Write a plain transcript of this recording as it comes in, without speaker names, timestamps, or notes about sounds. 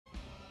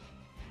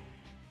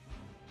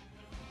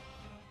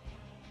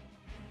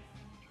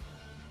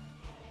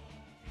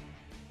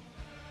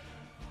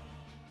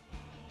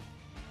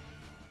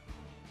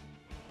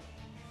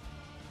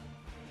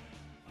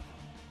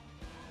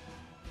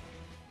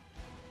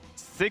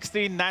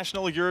16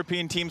 national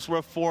European teams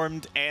were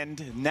formed,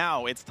 and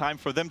now it's time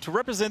for them to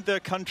represent their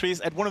countries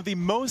at one of the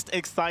most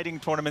exciting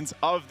tournaments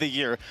of the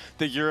year,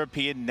 the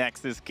European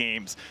Nexus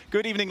Games.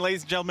 Good evening,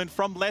 ladies and gentlemen,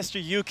 from Leicester,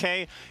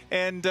 UK.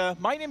 And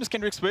my name is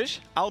Kendrick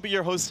Swish. I'll be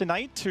your host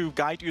tonight to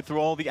guide you through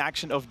all the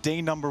action of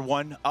day number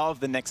 1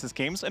 of the Nexus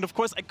Games. And of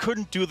course, I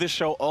couldn't do this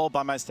show all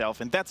by myself,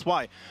 and that's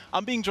why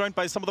I'm being joined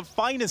by some of the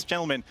finest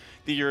gentlemen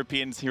the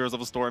European Heroes of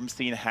the Storm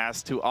scene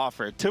has to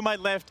offer. To my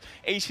left,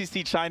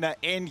 HCC China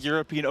and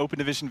European Open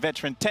Division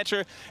veteran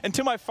Tetcher, and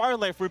to my far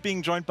left, we're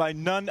being joined by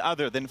none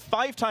other than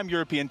 5-time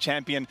European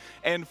champion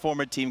and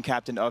former team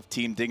captain of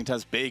Team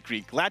Dignitas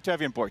Bakery. Glad to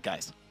have you on board,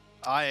 guys.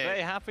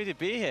 Very happy to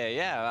be here,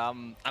 yeah.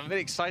 I'm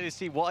really excited to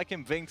see what I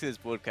can bring to this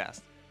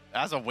broadcast.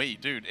 As are we,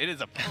 dude. It is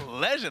a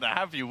pleasure to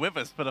have you with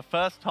us for the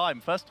first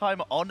time. First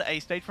time on a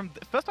stage,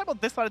 first time on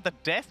this side of the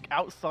desk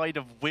outside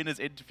of winners'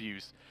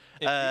 interviews.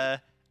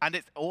 And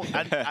it's all,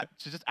 and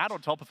to just add on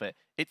top of it,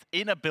 it's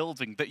in a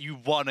building that you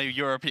won a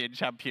European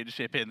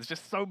Championship in. There's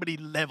just so many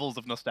levels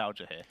of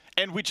nostalgia here.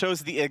 And we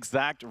chose the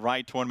exact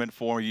right tournament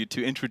for you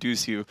to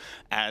introduce you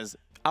as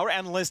our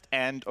analyst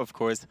and, of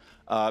course,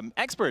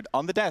 expert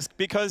on the desk,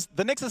 because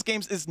the Nexus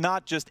Games is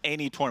not just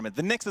any tournament.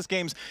 The Nexus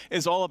Games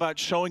is all about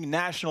showing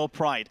national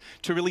pride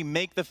to really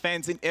make the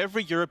fans in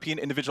every European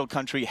individual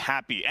country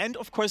happy. And,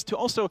 of course, to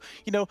also,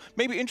 you know,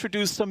 maybe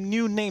introduce some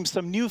new names,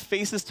 some new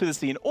faces to the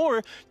scene,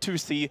 or to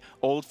see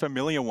old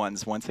familiar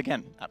ones once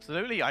again.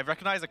 Absolutely. I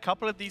recognize a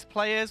couple of these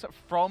players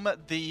from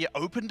the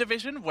Open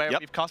Division, where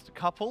we've cast a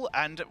couple,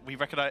 and we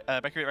recognize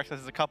Bakery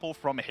recognizes a couple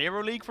from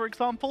Hero League, for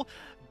example.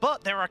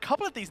 But there are a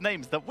couple of these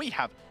names that we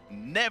have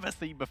never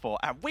seen before,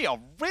 and we are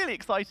really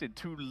excited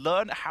to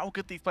learn how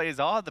good these players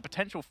are, the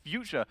potential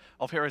future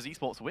of Heroes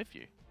Esports with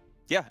you.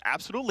 Yeah,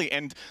 absolutely.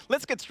 And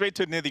let's get straight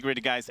to the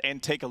nitty-gritty, guys,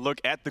 and take a look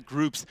at the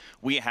groups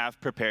we have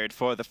prepared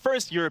for the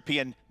first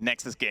European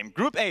Nexus game.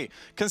 Group A,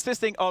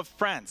 consisting of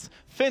France,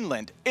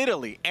 Finland,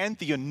 Italy, and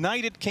the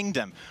United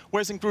Kingdom.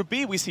 Whereas in Group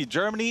B, we see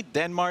Germany,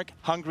 Denmark,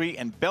 Hungary,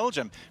 and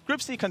Belgium.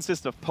 Group C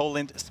consists of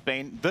Poland,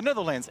 Spain, the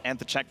Netherlands, and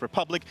the Czech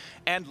Republic.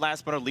 And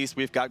last but not least,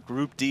 we've got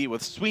Group D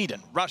with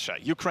Sweden, Russia,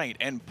 Ukraine,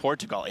 and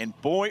Portugal. And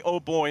boy, oh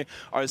boy,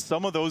 are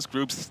some of those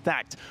groups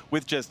stacked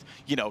with just,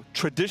 you know,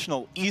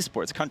 traditional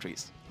esports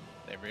countries.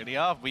 They really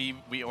are.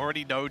 We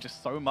already know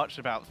just so much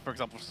about, for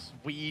example,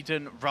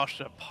 Sweden,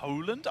 Russia,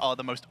 Poland are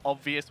the most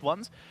obvious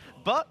ones.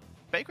 But,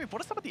 Bakery,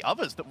 what are some of the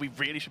others that we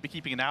really should be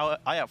keeping an eye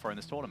out for in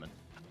this tournament?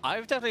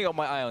 I've definitely got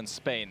my eye on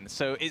Spain.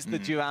 So it's the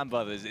Duran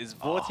brothers. It's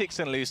Vortex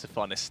and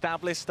Lucifon,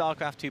 established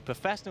StarCraft 2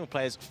 professional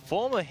players,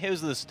 former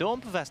Heroes of the Storm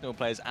professional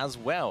players as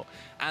well.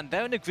 And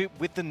they're in a group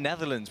with the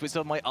Netherlands, which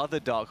are my other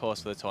dark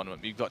horse for the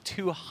tournament. We've got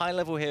 2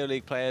 high-level Hero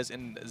League players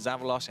in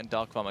Zavalosh and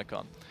Dark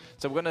Romicon.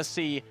 So we're going to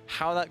see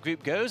how that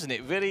group goes, and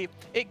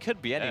it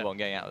could be anyone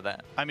getting out of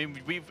that. I mean,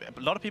 a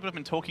lot of people have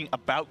been talking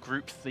about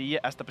Group C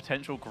as the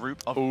potential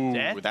group of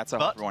death. That's a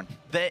hard one.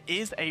 There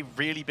is a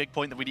really big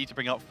point that we need to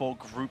bring up for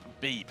Group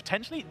B.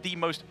 Potentially the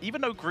most,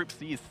 even though Group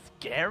C is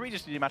scary,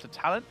 just the amount of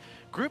talent,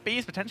 Group B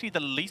is potentially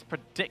the least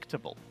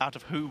predictable out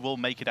of who will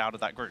make it out of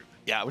that group.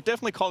 Yeah, I would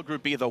definitely call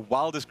Group B the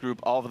wildest group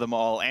of them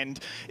all. And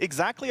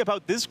exactly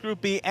about this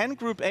Group B and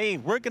Group A,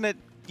 we're going to,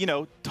 you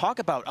know, talk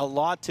about a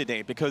lot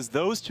today, because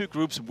those 2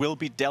 groups will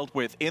be dealt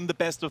with in the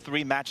best of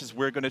 3 matches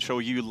we're going to show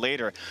you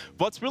later.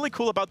 What's really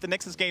cool about the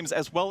Nexus Games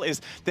as well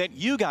is that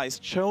you guys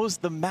chose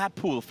the map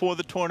pool for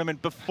the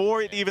tournament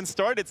before it even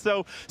started.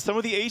 So some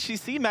of the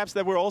HCC maps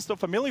that we're also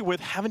familiar with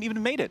haven't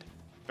even made it.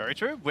 Very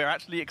true. We're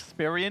actually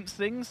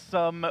experiencing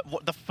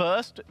the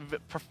first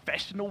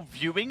professional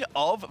viewing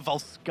of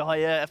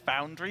Volskaya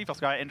Foundry,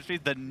 Volskaya Industries,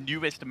 the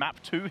newest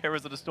map to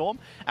Heroes of the Storm.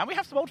 And we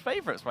have some old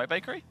favorites, right,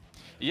 Bakery?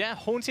 Yeah,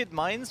 Haunted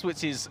Mines,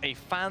 which is a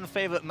fan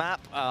favorite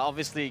map,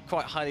 obviously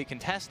quite highly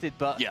contested,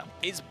 but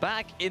it's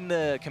back in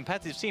the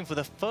competitive scene for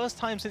the first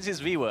time since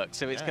its rework,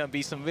 so it's going to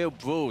be some real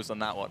brawls on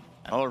that one.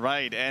 All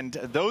right, and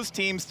those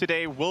teams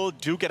today will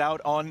duke it out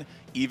on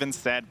even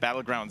set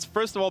battlegrounds.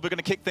 First of all, we're going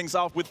to kick things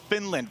off with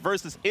Finland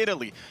versus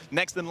Italy.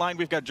 Next in line,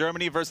 we've got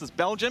Germany versus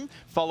Belgium,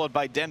 followed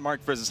by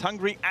Denmark versus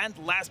Hungary, and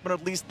last but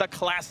not least, the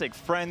classic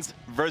France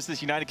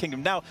versus United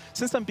Kingdom. Now,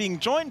 since I'm being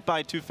joined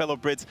by 2 fellow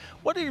Brits,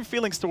 what are your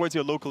feelings towards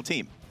your local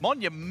team?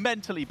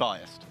 Monumentally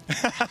biased.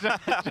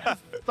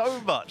 just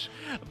so much.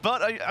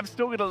 But I'm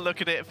still going to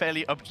look at it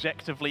fairly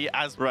objectively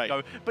as we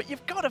go. But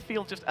you've got to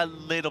feel just a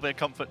little bit of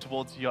comfort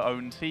towards your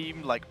own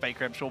team. Like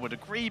Baker, I'm sure, would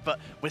agree, but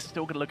we're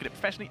still going to look at it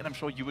professionally, and I'm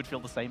sure you would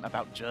feel the same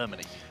about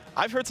Germany.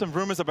 I've heard some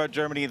rumors about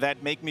Germany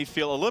that make me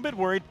feel a little bit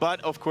worried,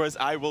 but of course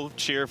I will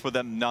cheer for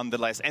them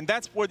nonetheless. And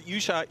that's what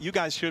you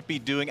guys should be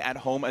doing at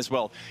home as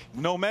well.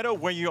 No matter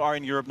where you are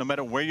in Europe, no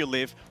matter where you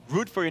live,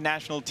 root for your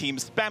national team,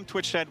 spam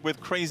Twitch chat with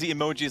crazy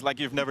emojis like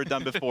you've never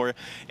done before,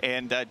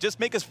 and just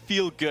make us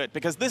feel good,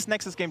 because this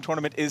Nexus Game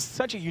tournament is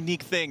such a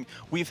unique thing.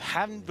 We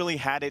haven't really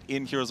had it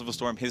in Heroes of the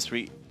Storm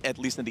history, at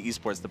least in the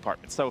esports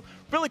department. So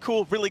really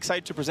cool, really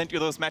excited to present you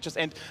those matches.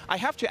 And I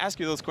have to ask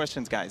you those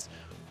questions, guys.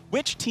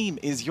 Which team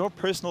is your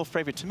personal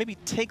favorite to maybe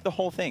take the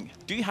whole thing?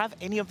 Do you have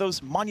any of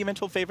those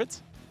monumental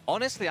favorites?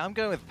 Honestly, I'm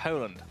going with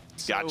Poland.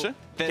 Gotcha.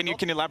 Can you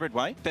elaborate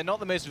why? They're not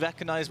the most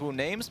recognizable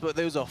names, but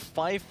those are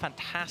 5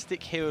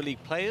 fantastic Hero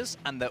League players,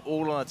 and they're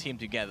all on a team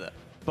together.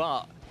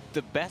 But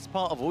the best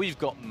part of all, you've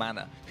got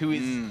Mana, who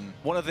is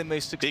one of the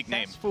most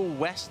successful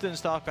Western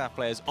StarCraft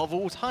players of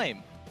all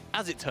time.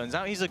 As it turns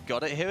out, he's a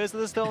god at Heroes of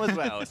the Storm as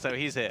well, so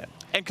he's here.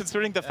 And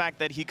considering the fact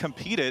that he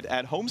competed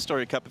at Home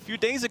Story Cup a few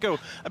days ago,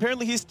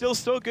 apparently he's still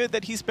so good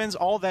that he spends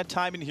all that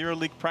time in Hero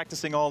League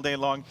practicing all day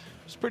long.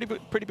 It's pretty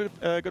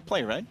good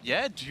play, right?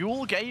 Yeah,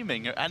 dual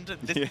gaming, and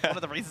this is one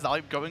of the reasons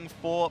I'm going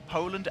for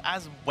Poland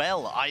as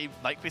well.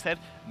 Like we said,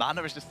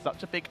 Mana is just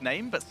such a big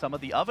name, but some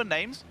of the other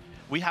names,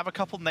 we have a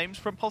couple names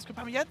from Polska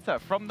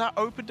Pamięta, from that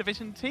Open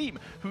Division team,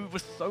 who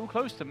was so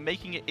close to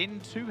making it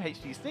into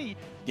HGC.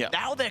 Yeah.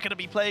 Now they're going to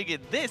be playing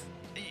in this.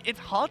 It's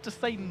hard to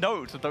say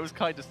no to those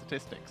kind of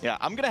statistics. Yeah,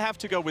 I'm going to have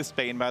to go with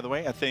Spain, by the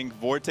way. I think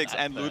Vortex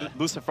and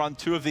Lucifron,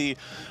 2 of the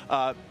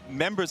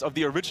members of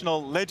the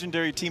original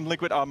legendary Team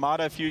Liquid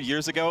Armada a few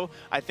years ago,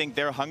 I think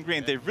they're hungry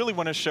and they really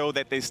want to show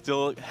that they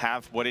still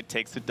have what it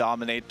takes to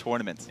dominate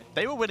tournaments.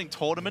 They were winning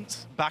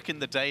tournaments back in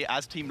the day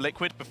as Team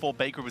Liquid before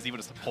Baker was even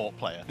a support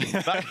player.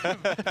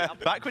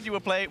 Back when you were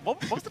playing,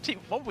 what was the team?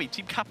 What were we?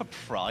 Team Kappa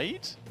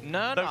Pride?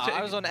 No,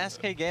 I was on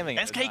SK Gaming.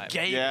 SK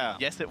Gaming, yeah.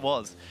 Yes it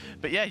was.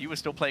 But yeah, you were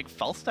still playing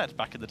Falstad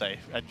back in the day,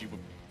 and you were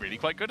really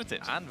quite good at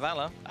it. And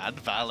Valor. And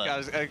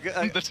Valor.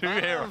 The 2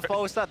 heroes.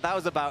 Falstad, that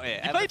was about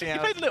it. You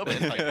played a little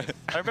bit of Tychus.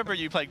 I remember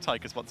you playing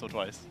Tychus once or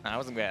twice. I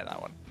wasn't great at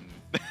that one.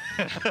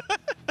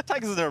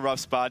 Tychus is in a rough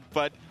spot,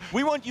 but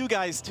we want you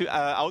guys to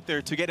out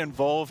there to get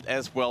involved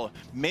as well.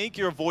 Make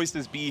your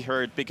voices be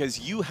heard, because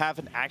you have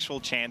an actual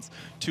chance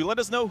to let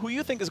us know who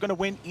you think is going to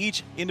win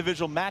each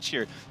individual match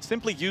here.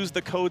 Simply use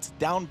the codes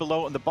down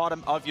below on the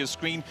bottom of your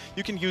screen.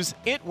 You can use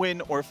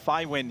ITWIN or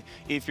FIWIN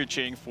if you're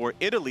cheering for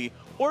Italy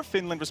or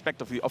Finland,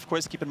 respectively. Of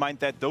course, keep in mind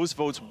that those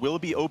votes will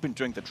be open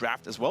during the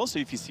draft as well. So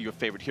if you see your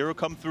favorite hero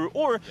come through,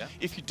 or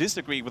if you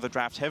disagree with the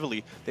draft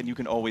heavily, then you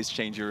can always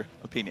change your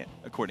opinion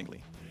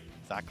accordingly.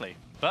 Exactly.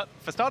 But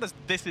for starters,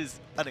 this is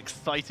an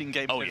exciting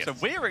game. Oh, yes. So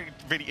we're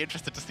really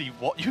interested to see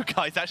what you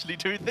guys actually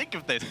do think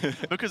of this.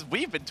 Because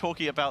we've been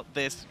talking about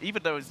this,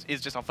 even though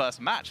it's just our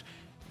first match,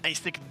 a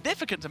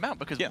significant amount,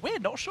 because we're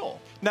not sure.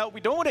 Now,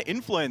 we don't want to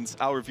influence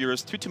our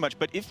viewers too much,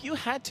 but if you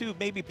had to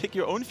maybe pick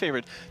your own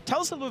favorite,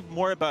 tell us a little bit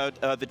more about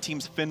the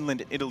teams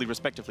Finland and Italy,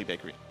 respectively,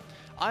 Bakery.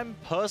 I'm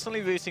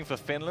personally rooting for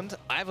Finland.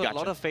 I have a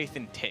lot of faith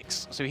in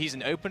Tix. So he's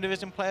an Open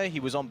Division player. He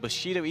was on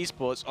Bushido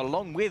Esports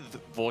along with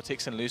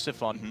Vortex and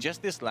Lucifron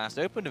just this last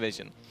Open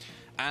Division.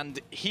 And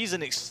he's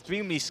an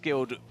extremely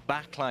skilled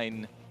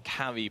backline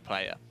carry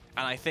player.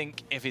 And I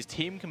think if his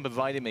team can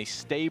provide him a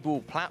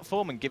stable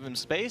platform and give him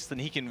space, then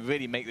he can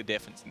really make the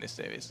difference in this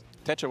series.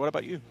 Tetra, what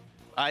about you?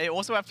 I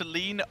also have to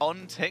lean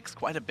on Tix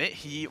quite a bit.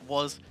 He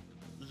was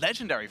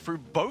legendary through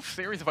both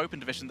series of Open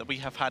Division that we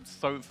have had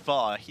so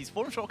far. He's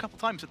fallen short a couple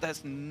times, but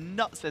there's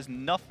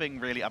nothing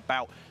really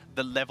about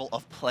the level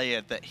of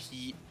player that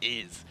he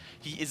is.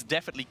 He is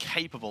definitely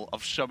capable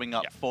of showing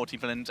up for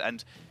Team Finland,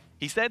 and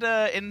he said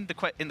in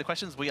the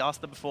questions we asked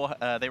them before,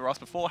 they were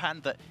asked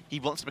beforehand, that he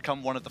wants to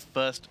become one of the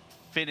first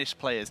Finnish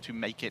players to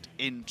make it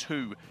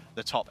into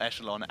the top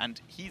echelon,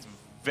 and he's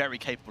very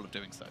capable of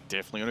doing so.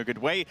 Definitely in a good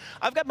way.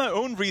 I've got my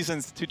own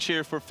reasons to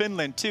cheer for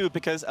Finland too,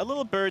 because a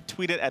little bird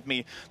tweeted at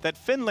me that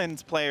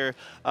Finland's player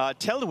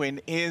Teluin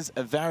is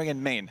a variant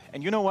main.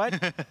 And you know what?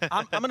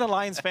 I'm an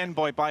Alliance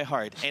fanboy by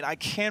heart, and I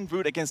can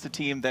root against a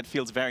team that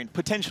feels variant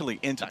potentially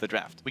into the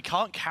draft. We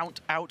can't count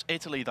out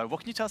Italy though.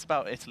 What can you tell us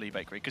about Italy,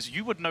 Bakery? Because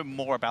you would know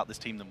more about this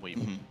team than we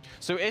would.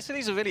 So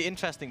Italy's a really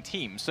interesting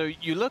team. So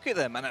you look at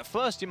them, and at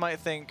first you might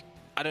think,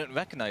 I don't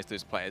recognize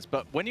those players,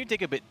 but when you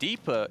dig a bit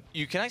deeper,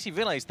 you can actually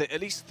realize that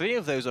at least 3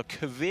 of those are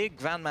career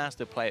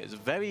Grandmaster players,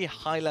 very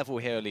high-level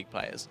Hero League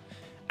players.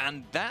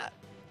 And that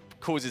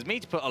causes me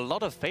to put a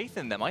lot of faith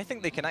in them. I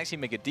think they can actually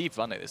make a deep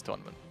run at this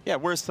tournament. Yeah,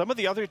 whereas some of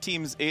the other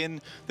teams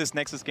in this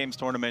Nexus Games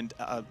tournament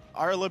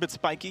are a little bit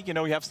spiky. You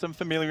know, we have some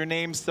familiar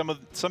names,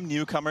 some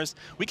newcomers.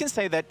 We can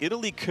say that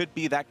Italy could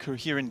be that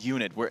coherent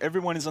unit where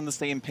everyone is on the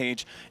same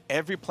page.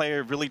 Every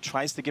player really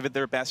tries to give it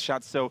their best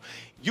shot. So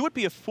you would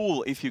be a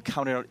fool if you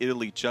counted out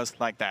Italy just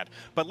like that.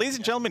 But ladies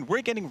and gentlemen,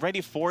 we're getting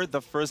ready for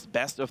the first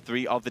best of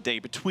 3 of the day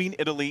between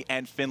Italy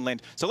and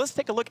Finland. So let's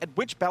take a look at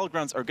which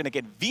battlegrounds are going to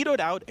get vetoed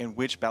out and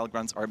which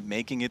battlegrounds are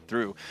making it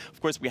through.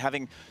 Of course, we're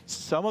having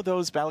some of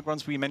those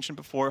battlegrounds we mentioned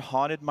before,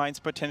 Haunted Mines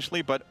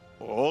potentially, but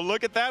oh,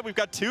 look at that. We've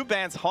got 2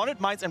 bans, Haunted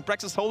Mines and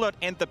Brex's Holdout,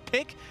 and the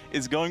pick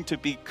is going to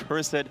be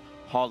Cursed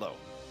Hollow.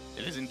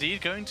 It is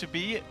indeed going to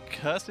be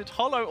Cursed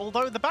Hollow,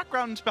 although the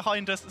background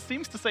behind us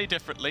seems to say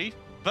differently.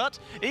 But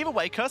either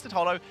way, Cursed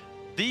Hollow,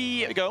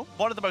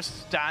 one of the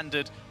most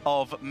standard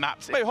of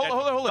maps. Wait, hold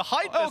on.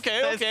 Behind us,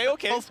 okay.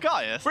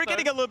 Volskaya. We're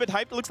getting a little bit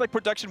hyped. It looks like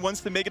production wants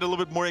to make it a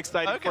little bit more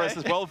exciting for us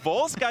as well.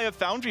 Volskaya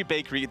Foundry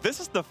Bakery. This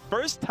is the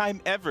first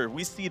time ever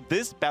we see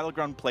this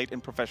battleground played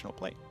in professional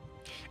play.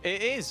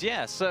 It is,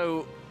 yeah.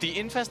 So the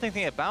interesting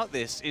thing about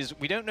this is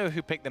we don't know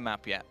who picked the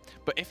map yet.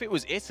 But if it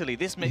was Italy,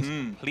 this makes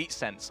complete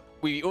sense.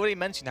 We already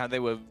mentioned how they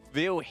were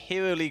real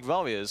Hero League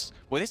warriors.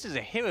 Well, this is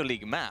a Hero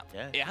League map.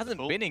 Yeah, it hasn't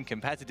cool. been in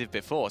competitive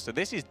before. So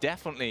this is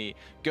definitely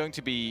going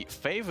to be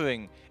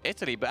favoring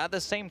Italy. But at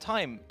the same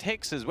time,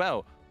 Tix as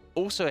well,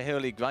 also a Hero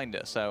League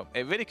grinder. So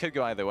it really could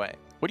go either way.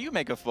 What do you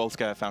make of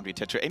Volskaya Foundry,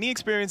 Tetra? Any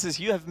experiences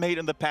you have made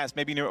in the past,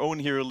 maybe in your own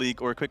Hero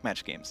League or quick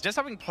match games? Just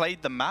having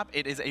played the map,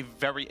 it is a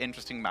very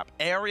interesting map.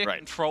 Area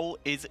control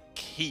is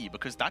key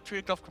because that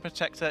Triagloff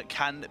Protector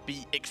can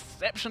be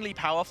exceptionally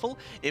powerful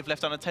if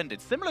left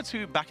unattended. Similar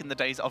to back in the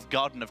days of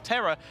Garden of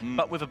Terror,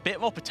 but with a bit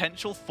more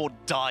potential for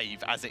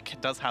dive, as it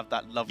does have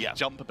that lovely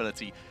jump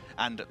ability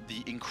and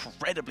the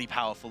incredibly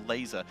powerful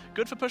laser.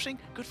 Good for pushing,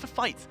 good for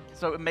fights.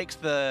 So it makes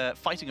the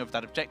fighting of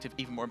that objective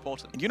even more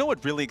important. And you know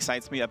what really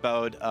excites me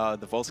about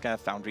the Volskaya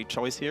Foundry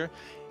choice here?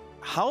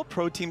 How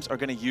pro teams are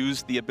going to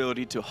use the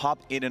ability to hop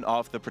in and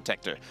off the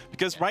protector.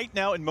 Because right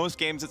now in most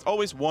games, it's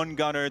always one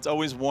gunner, it's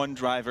always one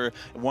driver,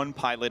 one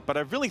pilot. But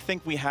I really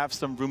think we have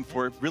some room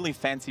for really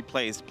fancy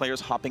plays,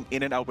 players hopping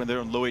in and out when they're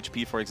on low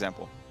HP, for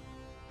example.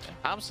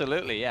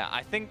 Absolutely, yeah.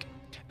 I think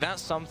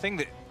that's something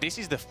that this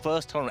is the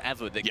first tournament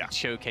ever that can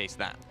showcase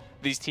that.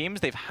 These teams,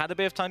 they've had a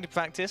bit of time to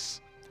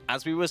practice.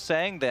 As we were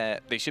saying,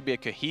 they should be a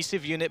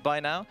cohesive unit by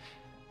now.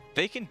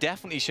 They can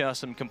definitely show us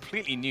some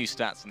completely new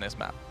stats in this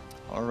map.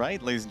 All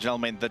right, ladies and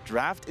gentlemen, the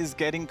draft is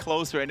getting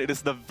closer, and it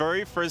is the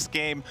very first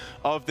game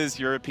of this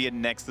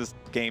European Nexus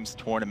Games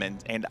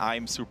tournament, and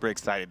I'm super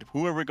excited.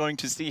 Who are we going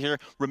to see here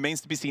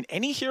remains to be seen.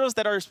 Any heroes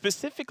that are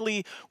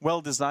specifically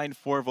well-designed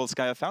for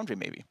Volskaya Foundry,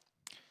 maybe?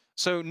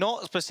 So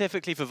not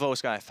specifically for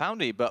Volskaya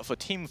Foundry, but for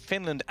Team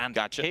Finland and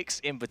Tix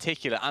in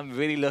particular, I'm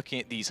really looking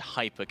at these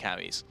hyper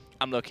carries.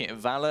 I'm looking at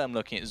Valor, I'm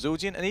looking at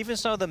Zul'jin, and even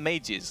some of the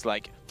mages,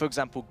 like, for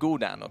example,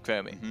 Gul'dan or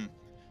Chromie.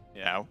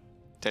 Yeah.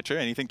 Tetra,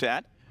 anything to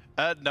add?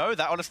 No,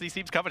 that honestly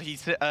seems covered.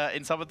 He's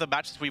in some of the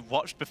matches we've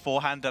watched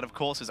beforehand, and of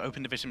course his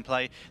open division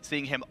play,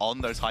 seeing him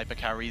on those hyper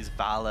carries,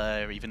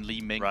 Valor, even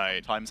Li Ming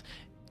sometimes,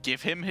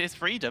 give him his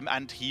freedom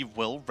and he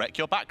will wreck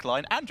your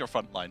backline and your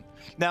front line.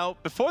 Now,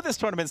 before this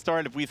tournament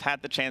started, we've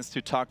had the chance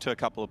to talk to a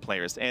couple of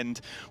players, and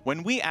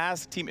when we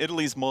asked Team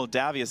Italy's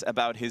Moldavius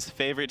about his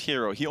favorite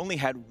hero, he only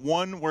had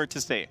one word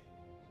to say: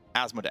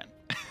 Asmodan.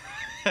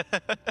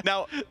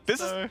 Now, this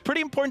is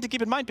pretty important to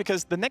keep in mind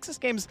because the Nexus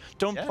games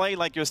don't play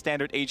like your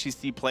standard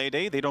HEC play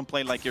day. They don't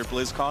play like your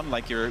BlizzCon,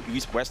 like your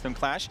East-Western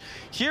Clash.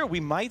 Here, we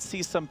might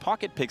see some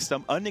pocket picks,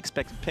 some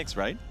unexpected picks,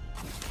 right?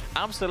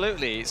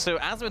 Absolutely. So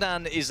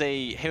Asmodan is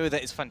a hero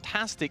that is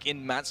fantastic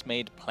in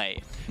match-made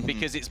play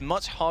because it's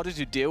much harder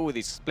to deal with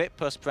his split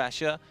plus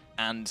pressure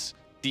and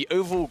the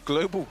overall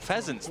global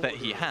presence that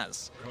he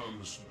has.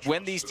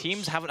 When these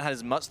teams haven't had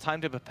as much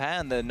time to prepare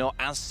and they're not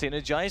as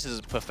synergized as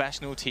a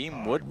professional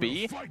team would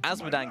be,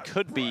 Asmodan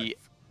could be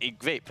a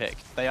great pick.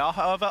 They are,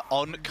 however,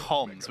 on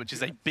comms, which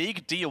is a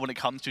big deal when it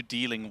comes to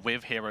dealing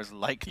with heroes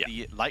like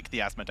the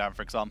Asmodan,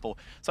 for example.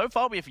 So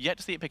far, we have yet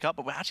to see it pick up,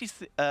 but we're actually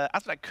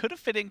Asmodan could have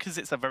fit in because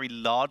it's a very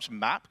large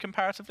map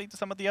comparatively to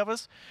some of the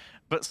others.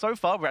 But so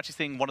far, we're actually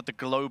seeing one of the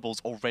globals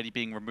already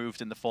being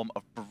removed in the form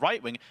of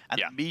Brightwing,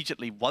 and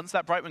immediately, once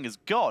that Brightwing is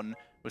gone,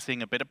 we're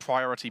seeing a bit of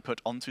priority put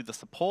onto the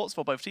supports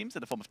for both teams in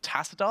the form of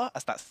Tassadar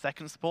as that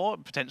second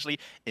support, potentially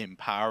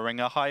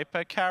empowering a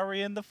hyper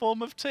carry in the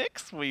form of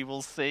Tix. We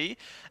will see.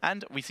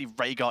 And we see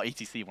Rhaegar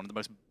ETC, one of the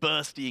most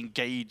bursty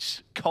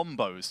engaged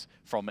combos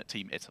from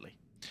Team Italy.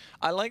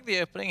 I like the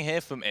opening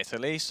here from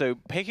Italy. So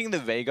picking the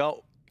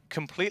Rhaegar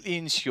completely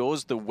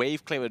ensures the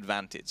wave clear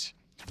advantage,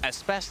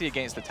 especially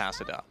against the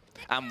Tassadar.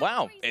 And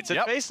wow, it's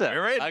a Tracer.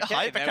 We're in. Okay,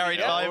 hyper carry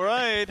time. All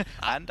right.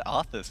 And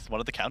Arthas, one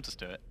of the counters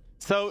to it.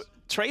 So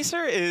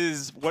Tracer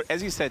is, what,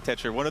 as you said,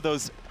 Tetra, one of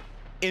those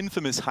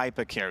infamous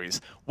hyper carries.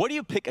 What do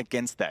you pick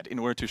against that in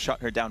order to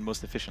shut her down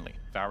most efficiently?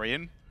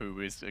 Varian, who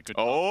is a good...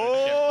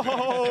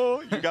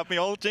 Oh, you got me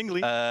all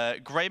jingly.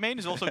 Greymane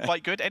is also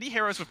quite good. Any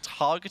heroes with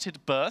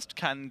targeted burst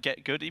can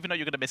get good, even though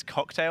you're going to miss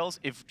cocktails.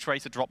 If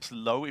Tracer drops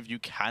low, if you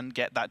can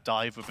get that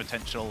dive with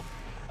potential...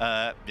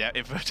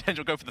 if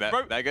potential go for the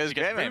throat, there goes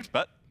Greymane.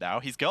 But now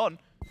he's gone.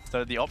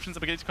 So the options are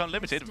beginning to become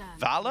limited.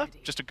 Valor,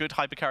 just a good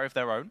hyper carry of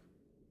their own.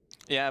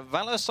 Yeah,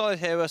 Valor's a solid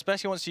hero,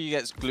 especially once he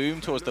gets Gloom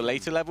towards the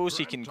later levels,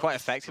 he can quite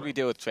effectively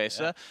deal with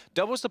Tracer.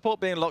 Double support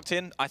being locked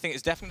in, I think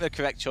it's definitely the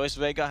correct choice.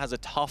 Rhaegar has a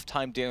tough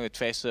time dealing with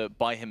Tracer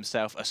by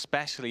himself,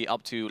 especially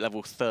up to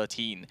level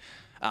 13,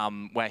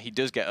 where he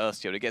does get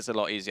Earthshield. It gets a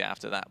lot easier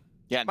after that.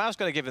 Yeah, Mao's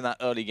going to give him that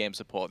early game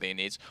support that he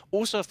needs.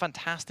 Also, a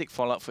fantastic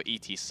follow-up for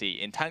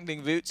ETC.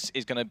 Entangling Roots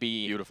is going to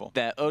be beautiful.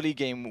 Their early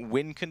game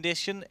win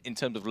condition in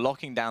terms of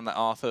locking down that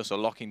Arthas or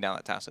locking down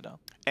that Tassadar.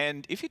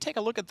 And if you take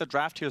a look at the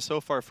draft here so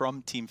far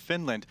from Team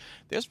Finland,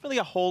 there's really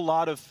a whole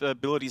lot of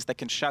abilities that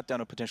can shut down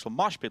a potential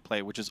mosh pit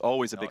play, which is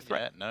always a big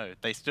threat. Yeah, no,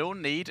 they still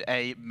need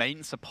a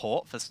main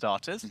support for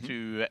starters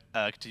to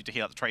continue to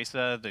heal out the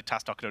Tracer. The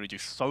Tassadar can only do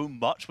so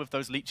much with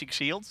those leeching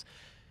shields.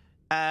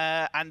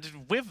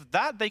 And with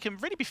that, they can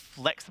really be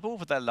flexible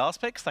with their last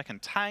picks. They can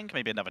tank,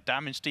 maybe another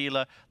damage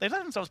dealer. They've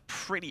left themselves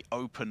pretty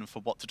open for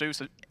what to do.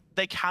 So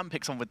they can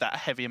pick someone with that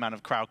heavy amount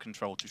of crowd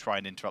control to try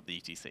and interrupt the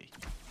ETC.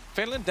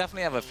 Finland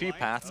definitely have a few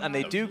paths, and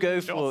they do go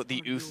for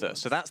the Uther,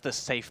 so that's the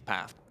safe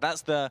path.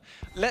 That's the,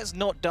 let's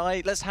not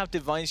die, let's have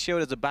Divine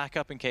Shield as a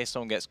backup in case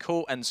someone gets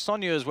caught, and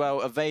Sonya as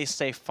well, a very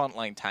safe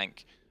frontline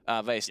tank,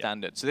 very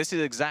standard. So this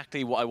is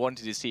exactly what I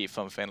wanted to see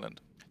from Finland.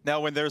 Now,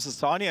 when there's a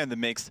Sonya in the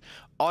mix,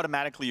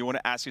 automatically you want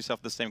to ask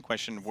yourself the same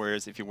question,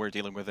 whereas if you were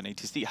dealing with an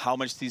ATC, how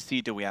much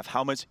CC do we have?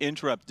 How much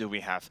interrupt do we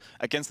have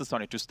against the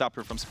Sonya to stop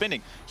her from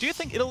spinning? Do you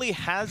think Italy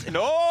has...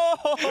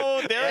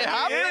 Oh, there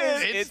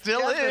it is! It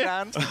still is!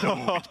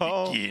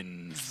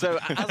 So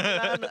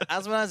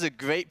Asmodan is a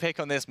great pick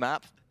on this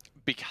map,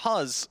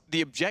 because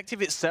the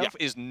objective itself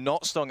is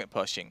not strong at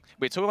pushing.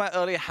 We talked about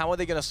earlier, how are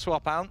they going to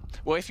swap out?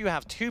 Well, if you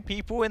have two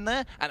people in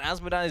there, and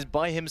Asmodan is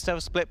by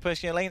himself split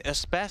pushing a lane,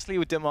 especially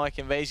with Denmark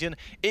invasion,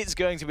 it's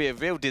going to be a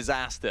real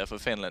disaster for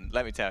Finland,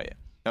 let me tell you.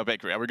 Now,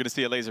 Bakery, are we going to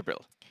see a laser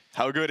build?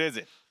 How good is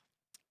it?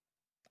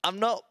 I'm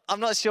not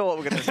sure what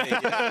we're going to see.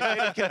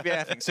 It could be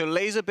anything. So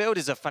laser build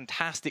is a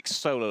fantastic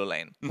solo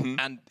lane,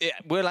 and it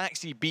will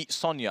actually beat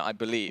Sonya, I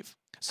believe.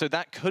 So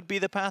that could be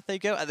the path they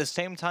go. At the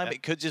same time,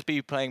 it could just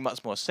be playing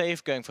much more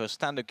safe, going for a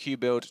standard Q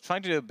build,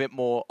 trying to do a bit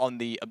more on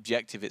the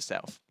objective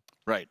itself.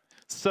 Right.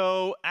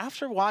 So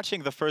after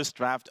watching the first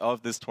draft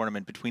of this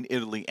tournament between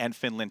Italy and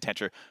Finland,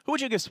 Tetra, who would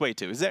you give sway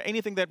to? Is there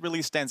anything that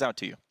really stands out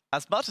to you?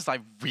 As much as I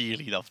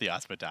really love the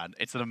Asmodan,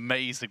 it's an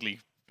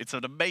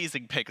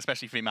amazing pick,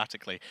 especially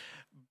thematically.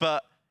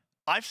 But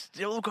I've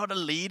still got a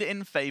lead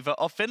in favor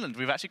of Finland.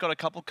 We've actually got a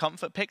couple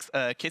comfort picks.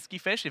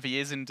 Kiskifish, if he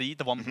is indeed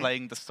the one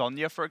playing the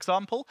Sonya, for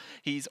example,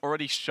 he's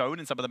already shown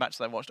in some of the matches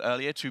I watched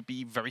earlier to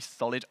be very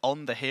solid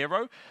on the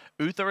hero.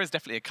 Uther is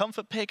definitely a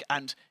comfort pick,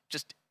 and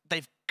just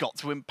they've got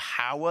to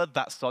empower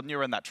that Sonya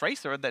and that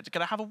Tracer, and they're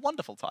going to have a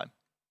wonderful time.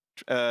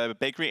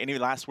 Bakery, any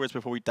last words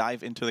before we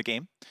dive into the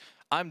game?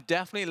 I'm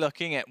definitely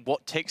looking at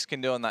what Tix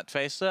can do on that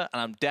Tracer,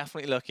 and I'm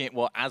definitely looking at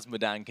what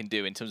Asmodan can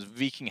do in terms of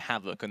wreaking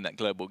havoc on that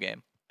global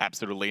game.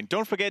 Absolutely. And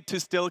don't forget to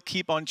still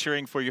keep on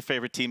cheering for your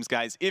favorite teams,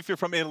 guys. If you're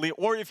from Italy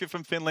or if you're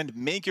from Finland,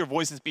 make your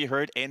voices be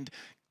heard and,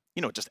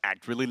 you know, just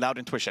act really loud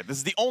in Twitch chat. This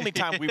is the only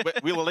time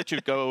we will let you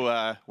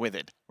go with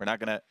it. We're not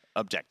going to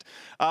object.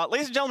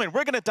 Ladies and gentlemen,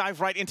 we're going to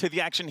dive right into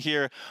the action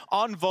here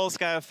on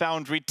Volskaya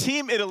Foundry.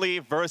 Team Italy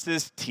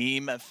versus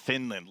Team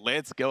Finland.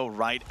 Let's go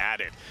right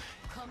at it.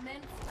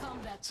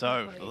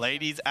 So,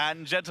 ladies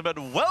and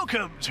gentlemen,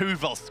 welcome to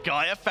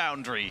Volskaya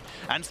Foundry.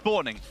 And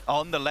spawning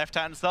on the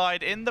left-hand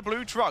side in the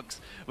blue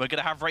trunks, we're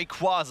going to have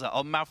Rayquaza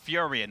on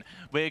Malfurion.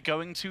 We're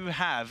going to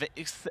have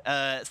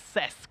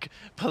Sesk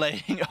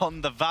playing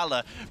on the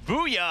Valor.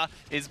 Booyah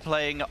is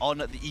playing on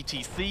the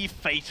ETC.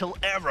 Fatal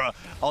Error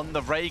on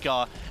the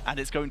Rhaegar. And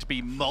it's going to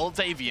be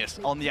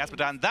Moldavius on the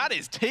Asmodan. That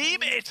is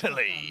Team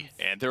Italy.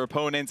 And their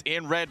opponents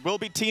in red will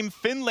be Team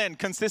Finland,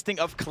 consisting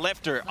of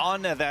Klefter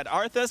on that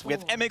Arthas. We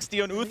have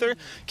MXD on Uther,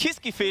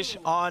 Kiskifish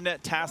on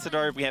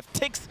Tassadar. We have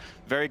Tix,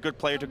 very good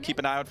player to keep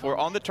an eye out for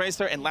on the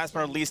Tracer. And last but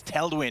not least,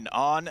 Telduin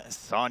on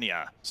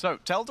Sonya. So,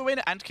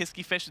 Telduin and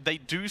Kiskifish, they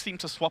do seem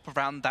to swap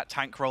around that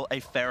tank role a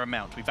fair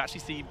amount. We've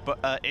actually seen,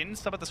 in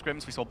some of the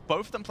scrims, we saw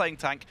both of them playing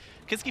tank.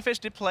 Kiskifish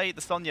did play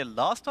the Sonya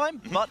last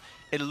time, but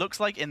it looks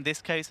like in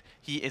this case,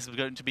 he is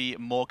going to be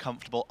more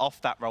comfortable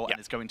off that role and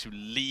is going to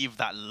leave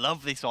that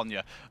lovely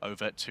Sonya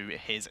over to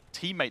his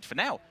teammate for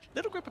now.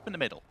 Little group up in the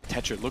middle.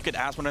 Tetra, look at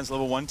Asmodan's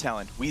level 1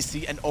 talent. We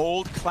see an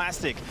old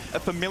classic, a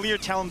familiar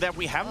talent that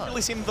we haven't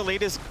really seen in the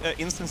latest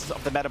instances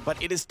of the meta,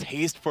 but it is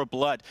Taste for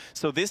Blood.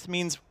 So this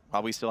means,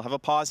 while we still have a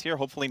pause here,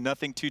 hopefully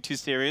nothing too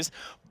serious,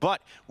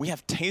 but we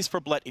have Taste for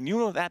Blood, and you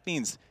know what that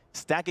means?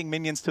 Stacking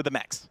minions to the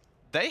max.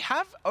 They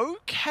have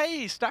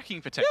okay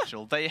stacking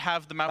potential. They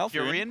have the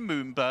Malfurion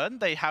Moonburn.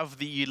 They have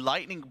the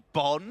Lightning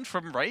Bond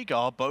from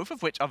Rhaegar, both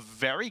of which are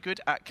very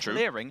good at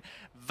clearing.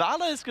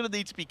 Valor is going to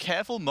need to be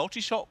careful.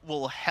 Multi-shot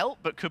will help,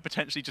 but could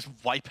potentially just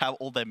wipe out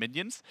all their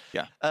minions.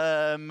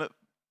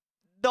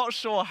 Not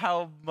sure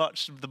how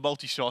much the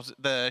multi-shot,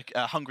 the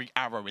Hungry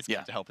Arrow is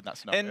going to help in that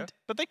scenario,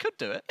 but they could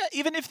do it.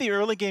 Even if the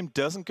early game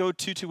doesn't go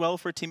too well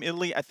for Team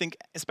Italy, I think,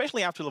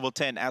 especially after level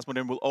 10,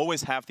 Asmodan will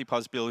always have the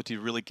possibility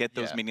to really get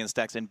those minion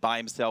stacks in by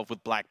himself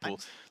with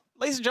Blackpool.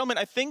 Ladies and gentlemen,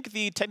 I think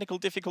the technical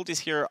difficulties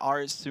here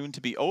are soon to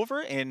be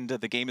over, and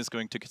the game is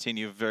going to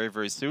continue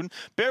very soon.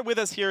 Bear with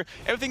us here.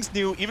 Everything's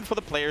new, even for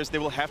the players. They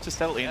will have to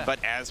settle in,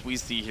 but as we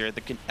see here,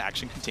 the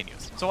action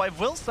continues. So I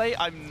will say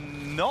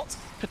I'm not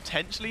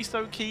potentially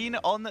so keen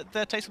on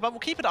the Taste of Blood. We'll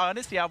keep an eye on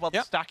it, see how well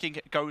the stacking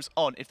goes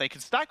on. If they can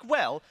stack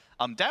well,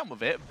 I'm down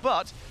with it,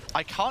 but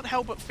I can't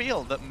help but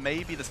feel that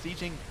maybe the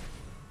sieging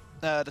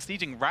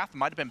Wrath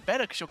might have been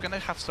better, because you're going to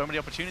have so many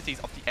opportunities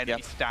of the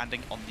enemy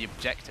standing on the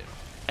objective.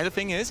 And the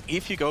thing is,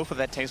 if you go for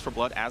that Taste for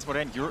Blood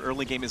Asmodan, your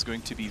early game is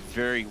going to be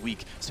very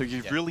weak. So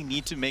you really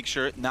need to make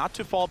sure not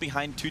to fall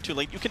behind too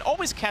late. You can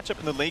always catch up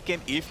in the late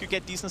game if you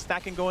get decent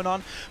stacking going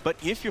on. But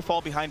if you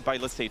fall behind by,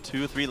 let's say,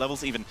 2 or 3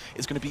 levels even,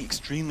 it's going to be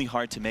extremely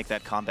hard to make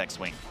that comeback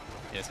swing.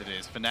 Yes, it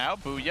is. For now,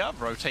 Booyah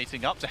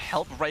rotating up to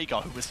help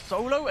Rhaegar, who was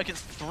solo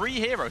against 3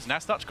 heroes. And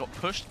as such, got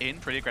pushed in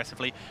pretty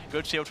aggressively.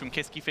 Good shield from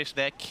Kiskifish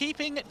there,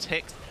 keeping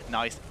Tix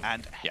nice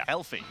and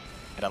healthy.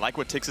 And I like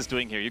what Tix is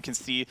doing here. You can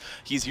see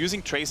he's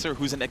using Tracer,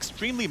 who's an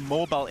extremely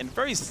mobile and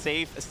very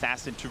safe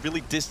assassin, to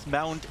really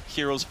dismount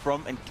heroes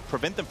from and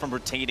prevent them from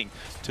rotating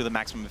to the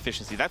maximum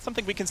efficiency. That's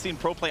something we can see in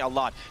pro play a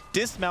lot.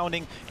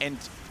 Dismounting and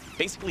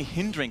basically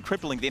hindering,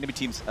 crippling the enemy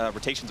team's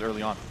rotations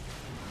early on.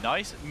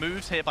 Nice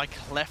moves here by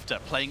Clefter,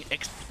 playing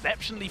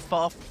exceptionally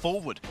far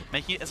forward,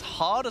 making it as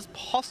hard as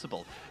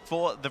possible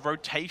for the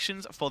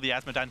rotations for the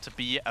Azmodan to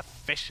be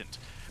efficient.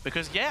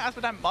 Because, yeah,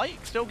 Azmodan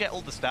might still get all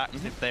the stacks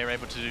if they're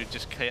able to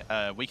just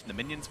weaken the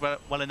minions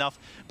well enough,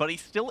 but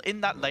he's still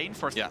in that lane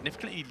for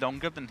significantly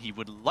longer than he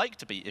would like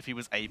to be if he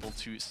was able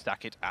to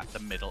stack it at the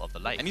middle of the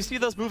lane. And you see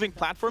those moving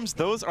platforms?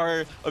 Those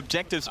are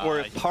objectives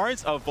or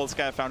parts of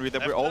Volskaya Foundry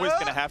that we're always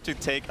going to have to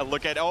take a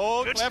look at.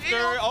 Oh,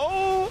 Clefter!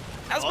 Oh!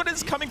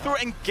 Azmodan's coming through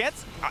and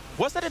gets...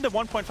 was that in the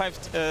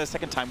 1.5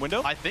 second time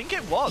window? I think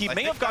it was. He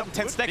may have gotten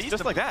 10 stacks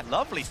just like that.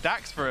 Lovely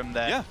stacks for him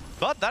there. Yeah.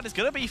 But that is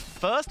going to be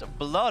first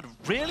blood.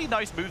 Really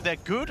nice move there.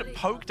 Good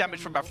poke damage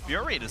from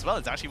Malfurion as well.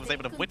 As actually was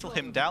able to whittle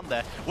him down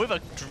there with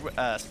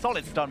a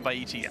solid stun by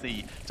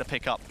ETC to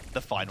pick up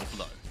the final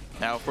blow.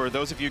 Now, for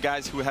those of you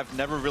guys who have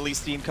never really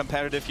seen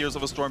competitive Heroes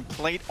of a Storm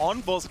played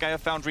on Volskaya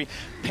Foundry,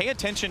 pay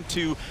attention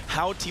to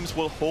how teams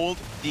will hold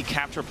the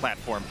capture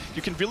platform.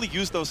 You can really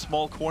use those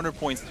small corner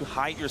points to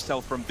hide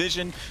yourself from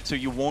vision so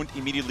you won't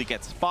immediately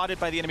get spotted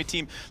by the enemy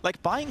team. Like,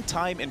 buying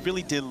time and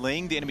really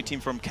delaying the enemy team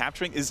from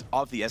capturing is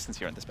of the essence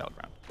here in this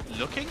battleground.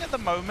 Looking at the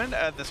moment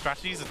at the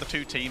strategies of the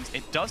two teams,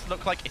 it does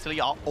look like Italy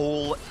are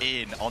all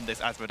in on this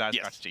Azmodan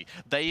strategy.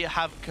 They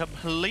have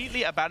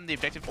completely abandoned the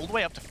objective all the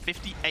way up to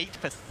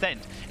 58%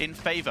 in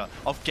favor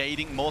of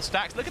gaining more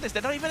stacks. Look at this,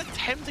 they're not even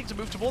attempting to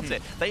move towards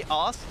it. They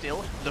are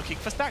still looking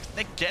for stacks.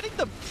 They're getting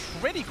them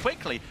pretty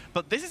quickly,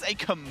 but this is a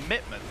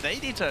commitment. They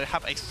need to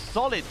have a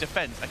solid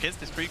defense against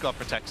this Tree Glove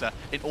Protector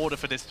in order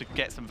for this to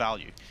get some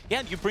value. Yeah,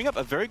 and you bring up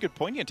a very good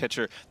point here,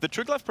 Tetcher. The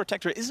Tree Glove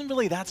Protector isn't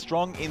really that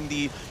strong in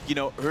the,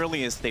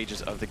 earliest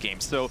stages of the game.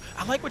 So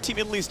I like what Team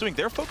Italy is doing.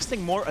 They're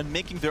focusing more on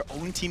making their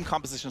own team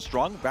composition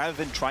strong rather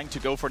than trying to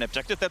go for an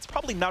objective that's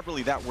probably not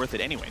really that worth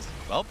it anyways.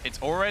 Well,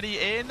 it's already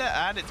in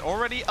and it's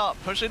already up.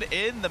 Pushing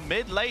in the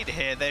mid lane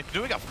here. They're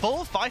doing a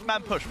full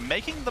 5-man push,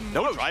 making the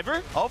most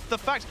driver of the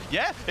fact.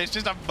 Yeah, it's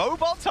just a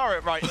mobile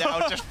turret right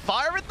now, just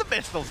firing the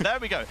missiles. There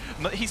we go.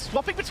 He's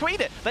swapping between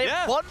it. They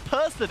have one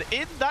person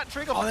in that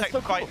trigger protector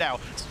right now,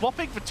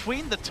 swapping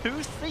between the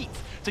two seats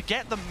to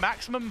get the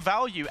maximum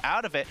value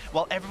out of it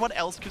while everyone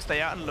else can stay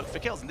out and look for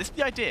kills. And this is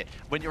the idea.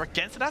 When you're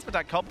against an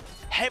Azmodan comp,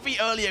 heavy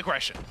early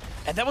aggression.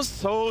 And that was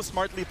so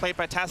smartly played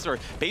by Tassadar.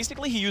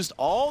 Basically, he used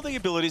all the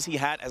abilities he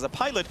had as a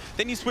pilot,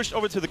 then he switched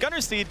over to the gunner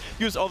seat,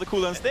 used all the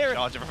cooldowns there,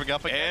 charge everything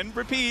up again. And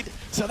repeat.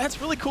 So that's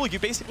really cool. You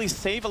basically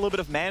save a little bit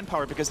of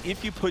manpower because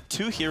if you put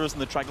two heroes in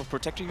the Tree Glove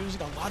Protector, you're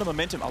using a lot of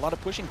momentum, a lot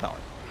of pushing power.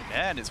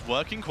 Yeah, and it's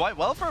working quite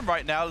well for him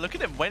right now. Look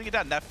at him weighing it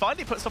down. Now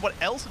finally put someone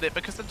else in it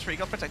because the Tree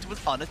Glove Protector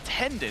was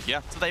unattended. Yeah.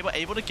 So they were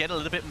able to get a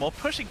little bit more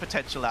pushing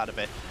potential out of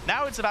it.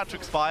 Now it's about to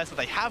expire, so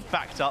they have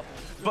backed up.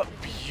 But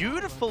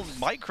beautiful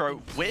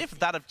micro with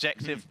that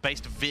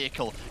objective-based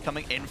vehicle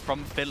coming in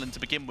from Finland to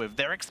begin with.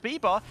 Their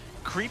XP bar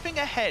creeping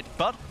ahead,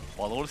 but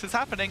while all this is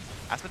happening,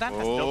 Azmodan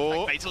has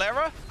still a fatal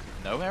error.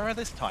 No error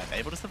this time,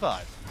 able to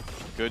survive.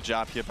 Good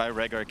job here by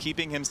Regar,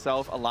 keeping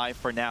himself alive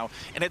for now.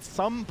 And at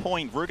some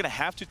point, we're going to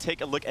have to take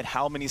a look at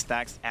how many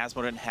stacks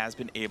Azmodan has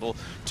been able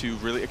to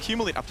really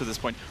accumulate up to this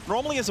point.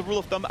 Normally, as a rule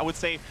of thumb, I would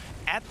say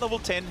at level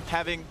 10,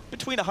 having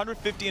between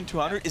 150 and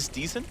 200 is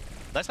decent.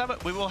 Let's have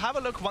it. We will have a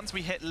look once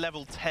we hit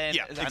level 10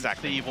 and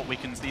see what we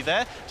can see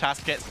there.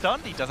 Task gets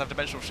stunned. He does have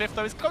Dimensional Shift,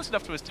 though. He's close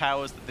enough to his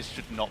towers that this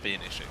should not be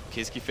an issue.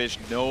 Kiskifish,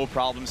 no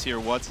problems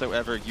here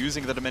whatsoever.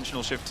 Using the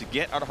Dimensional Shift to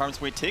get out of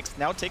harm's way. Tix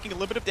now taking a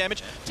little bit of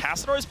damage.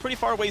 Tassadar is pretty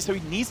far away, so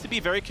he needs to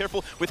be very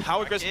careful with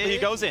how aggressively he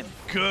goes in.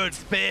 Good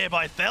spear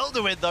by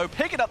Thelduin, though.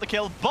 Picking up the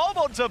kill. Bomb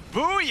onto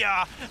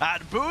Booyah.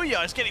 And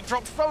Booyah is getting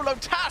dropped so low.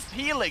 Task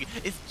healing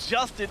is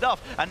just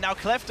enough. And now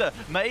Clefter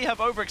may have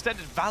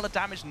overextended. Valor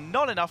damage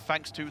not enough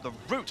thanks to the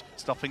root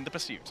stopping the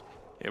pursuit.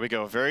 Here we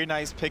go. Very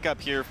nice pickup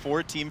here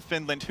for Team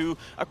Finland, who,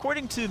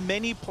 according to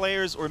many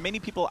players or many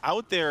people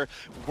out there,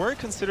 were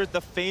considered the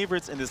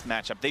favorites in this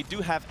matchup. They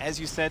do have, as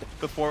you said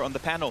before on the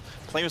panel,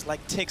 players like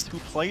Tix who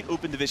played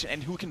Open Division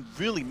and who can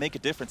really make a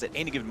difference at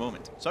any given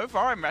moment. So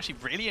far, I'm actually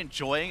really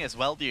enjoying as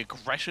well the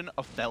aggression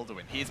of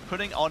Thelduin. He is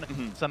putting on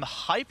some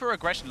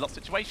hyper-aggression in lots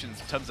of situations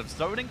in terms of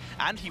zoning,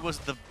 and he was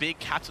the big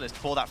catalyst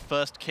for that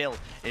first kill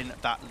in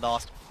that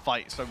last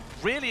fight. So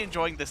really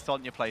enjoying this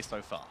Sonya play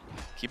so far.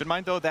 Keep in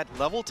mind, though, that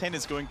level 10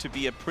 is going to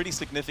be a pretty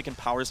significant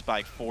power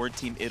spike for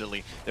Team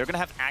Italy. They're going to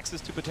have access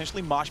to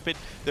potentially Mosh Pit.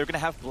 They're going to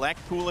have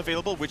Blackpool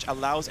available, which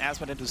allows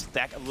Azmodan to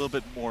stack a little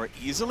bit more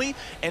easily,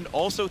 and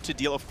also to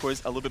deal, of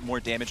course, a little bit more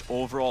damage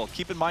overall.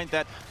 Keep in mind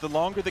that the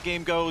longer the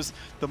game goes,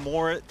 the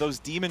more those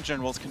Demon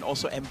Generals can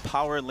also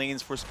empower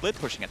lanes for split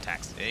pushing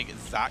attacks.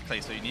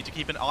 Exactly, so you need to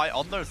keep an eye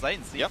on those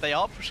lanes. See if they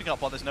are pushing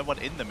up while there's no one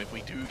in them, if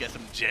we do get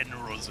some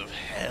Generals of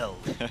Hell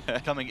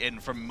coming in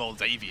from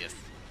Moldavius.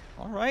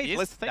 All right,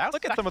 let's take a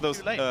look at some of those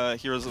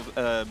heroes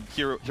of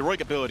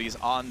heroic abilities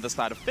on the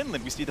side of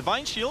Finland. We see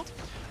Divine Shield.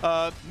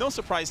 No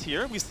surprise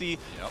here. We see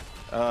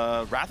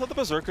Wrath of the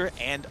Berserker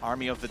and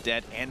Army of the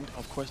Dead, and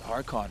of course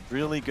Archon.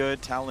 Really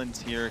good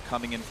talents here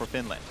coming in for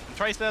Finland.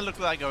 Tracer looked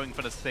like going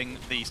for the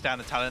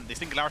standard talent, the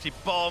Singularity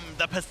Bomb,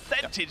 the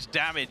percentage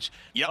damage.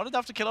 Not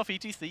enough to kill off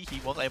ETC, he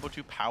was able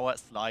to power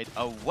slide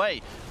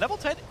away. Level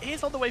 10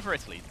 is on the way for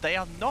Italy. They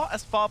are not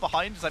as far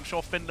behind as I'm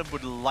sure Finland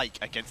would like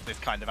against this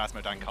kind of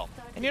Asmodan comp.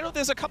 And you know,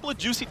 there's a couple of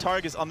juicy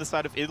targets on the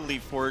side of Italy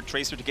for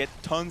Tracer to get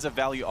tons of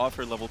value off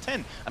her level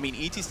 10. I mean,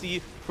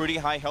 ETC, pretty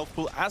high health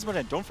pool.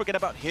 Asmodan, don't forget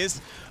about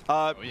his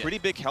pretty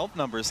big health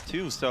numbers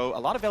too. So a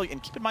lot of value.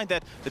 And keep in mind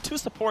that the two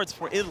supports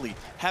for Italy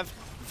have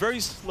very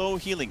slow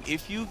healing.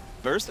 If you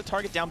burst the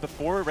target down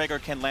before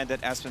Rhaegar can land that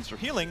Aspencer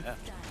healing,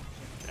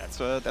 that's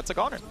a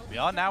goner. We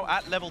are now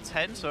at level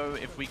 10, so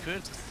if we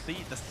could see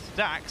the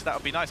stacks, that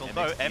would be nice.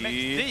 Although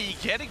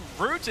MXD getting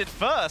rooted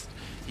first.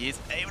 He is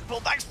able to pull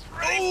back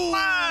straight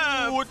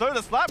slam! So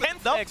the slam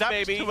is enough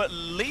damage to at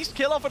least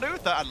kill off an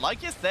Uther. And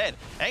like you said,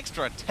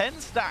 extra 10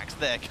 stacks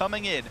there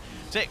coming in.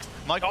 Tix,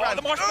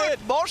 the mosh pit!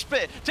 Mosh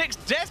pit! Tix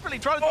desperately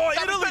trying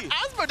to Italy!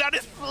 Asmodan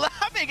is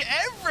slamming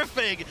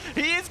everything!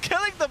 He is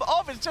killing them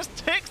off. It's just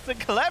Tix and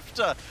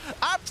Klepta.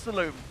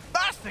 Absolute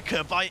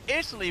massacre by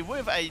Italy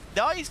with a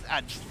nice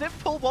and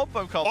simple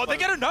wombo combo. Oh, they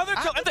get another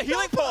kill and the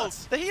healing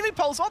pulse! The healing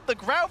pulse on the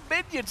ground,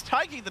 minions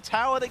tagging the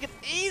tower. They can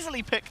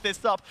easily pick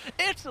this up.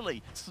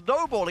 Italy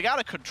snowballing out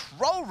of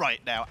control right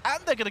now,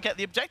 and they're going to get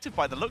the objective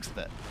by the looks of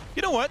it.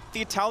 You know what?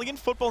 The Italian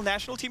football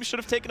national team should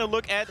have taken a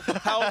look at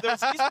how those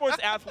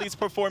esports athletes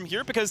perform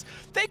here, because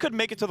they could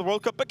make it to the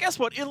World Cup. But guess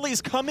what?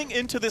 Italy's coming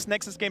into this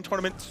Nexus game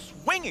tournament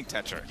swinging,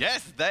 Tetcher.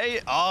 Yes, they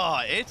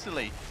are.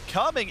 Italy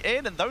coming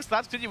in, and those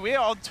stats continue. We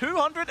are on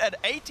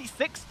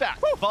 286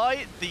 stacks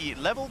by the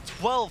level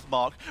 12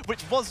 mark,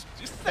 which was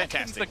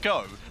seconds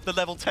ago the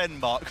level 10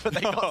 mark. But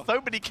they got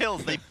so many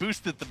kills, they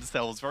boosted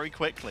themselves very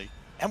quickly.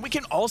 And we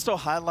can also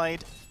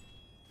highlight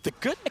the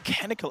good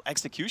mechanical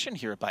execution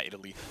here by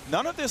Italy.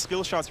 None of their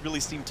skill shots really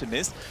seem to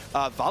miss.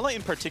 Vala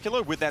in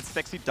particular with that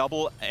sexy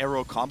double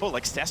arrow combo,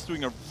 like Seth's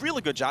doing a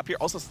really good job here,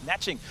 also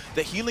snatching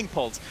the healing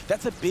pulse.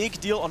 That's a big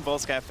deal on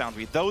Volskaya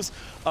Foundry. Those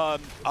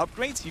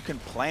upgrades, you can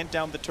plant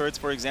down the turrets,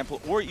 for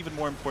example, or even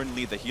more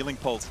importantly, the healing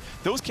pulse.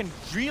 Those can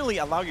really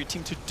allow your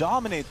team to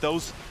dominate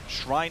those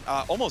shrine,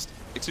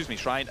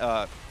 shrine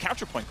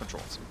capture point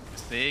controls.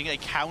 Seeing a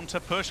counter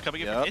push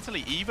coming in from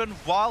Italy, even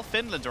while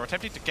Finland are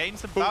attempting to gain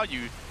some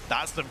value.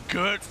 That's some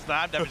good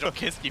slam damage on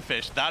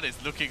Kiskifish. That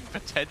is looking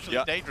potentially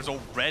dangerous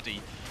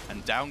already.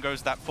 And down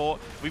goes that fort.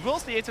 We will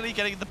see Italy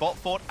getting the bot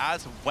fort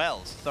as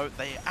well. So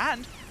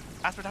and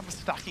Asmodan was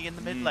stacking in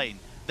the mid lane.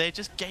 They're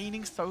just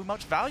gaining so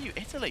much value.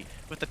 Italy,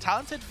 with the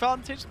talent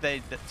advantage,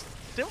 they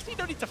still see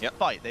no need to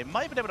fight. They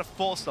might have been able to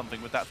force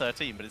something with that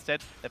 13, but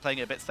instead they're playing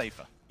it a bit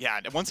safer. Yeah,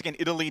 and once again,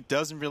 Italy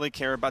doesn't really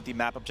care about the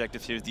map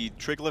objectives here. The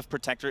Triglyph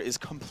Protector is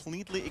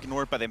completely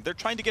ignored by them. They're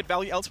trying to get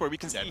value elsewhere. We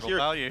can see here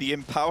the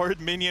empowered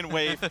minion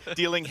wave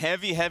dealing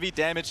heavy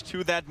damage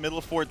to that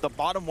middle fort. The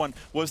bottom one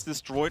was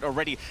destroyed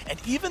already. And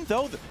even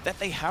though that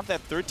they have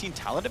that 13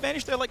 talent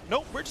advantage, they're like,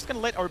 nope, we're just going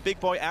to let our big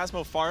boy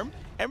Asmo farm,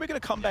 and we're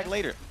going to come back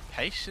later.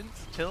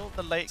 Patience till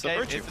the late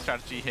game is the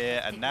strategy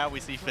here, and now we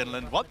see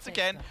Finland once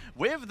again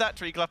with that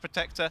Triglyph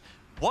Protector.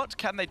 What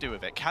can they do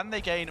with it? Can they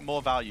gain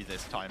more value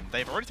this time?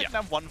 They've already taken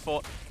down one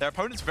fort. Their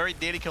opponents very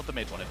nearly killed the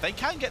mid one. If they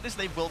can get this,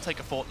 they will take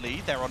a fort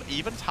lead. They're on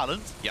even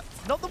talents.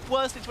 It's not the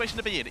worst situation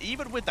to be in.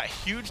 Even with that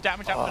huge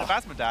damage output of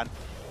Asmodan,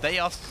 they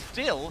are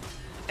still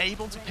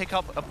able to pick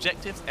up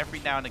objectives every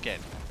now and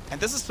again. And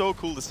this is so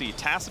cool to see.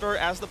 Tassadar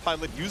as the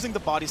pilot, using the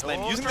body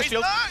slam, using the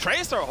shield.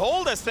 Tracer,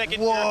 hold a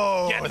second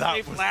here. Gets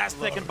saved last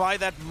second by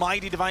that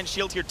mighty divine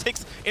shield here.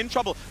 Tix in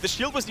trouble. The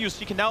shield was used.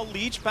 She can now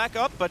leech back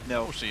up, but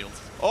no. Shields.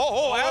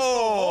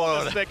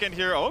 Hold a second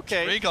here.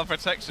 Okay. Regal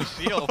protection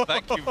shield.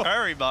 Thank you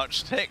very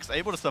much. Tix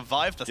able to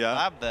survive the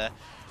slam there.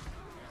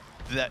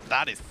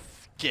 That is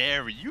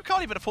scary. You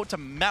can't even afford to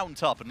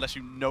mount up unless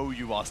you know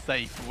you are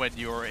safe when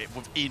you're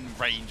within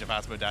range of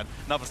Asmodan.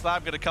 Another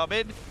slam going to come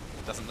in.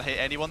 Doesn't hit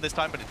anyone this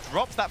time, but it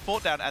drops that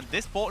fort down, and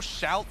this fort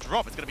shall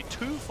drop. It's going to be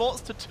 2 forts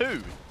to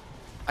 2.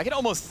 I can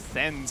almost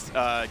sense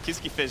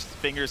Kiskifish's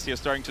fingers here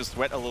starting to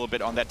sweat a little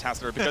bit on that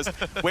Tassadar, because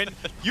when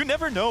you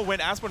never know when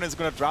Asmodan is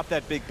going to drop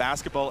that big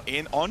basketball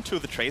in onto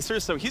the Tracer,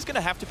 so he's going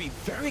to have to be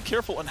very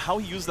careful on how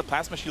he uses the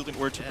plasma shield in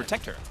order to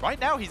protect her. Right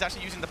now, he's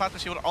actually using the plasma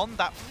shield on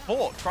that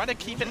fort, trying to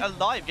keep it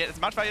alive, get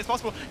as much value as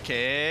possible.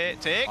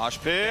 Tick. Mosh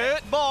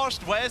pit.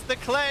 Moshed. Where's the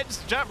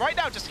cleanse? Right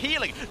now, just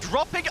healing,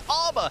 dropping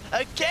armor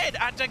again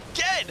and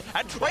again,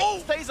 and Tracer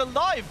stays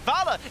alive.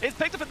 Valor is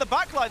picked up in the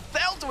backline.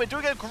 They'll do it,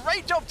 doing a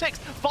great job. Tix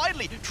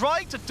finally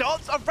trying to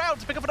dance around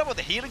to pick up another one.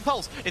 The healing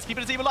pulse is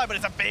keeping his team alive, but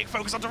it's a big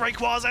focus onto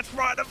Rayquaza,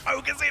 trying to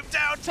focus him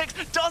down.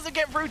 Tix doesn't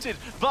get rooted,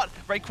 but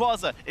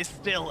Rayquaza is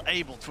still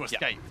able to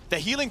escape. Yeah. The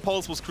healing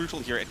pulse was crucial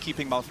here at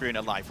keeping Malfurion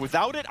alive.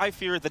 Without it, I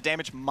fear the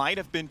damage might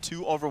have been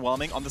too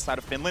overwhelming on the side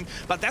of Finland,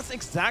 but that's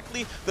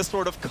exactly the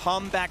sort of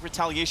comeback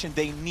retaliation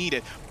they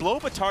needed. Blow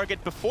up a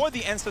target before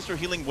the Ancestor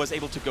healing was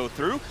able to go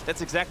through.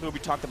 That's exactly what we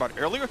talked about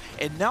earlier.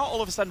 And now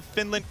all of a sudden,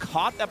 Finland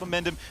caught that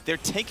momentum. They're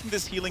taking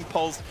this healing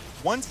pulse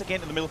once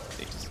again in the middle.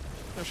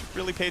 I should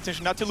really pay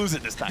attention not to lose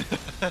it this time.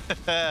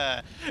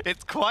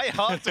 It's quite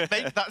hard to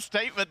make that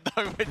statement,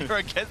 though, when you're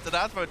against an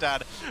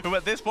Asmodan, who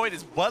at this point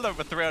is well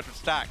over 300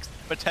 stacks,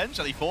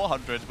 potentially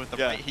 400 with the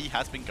rate he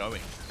has been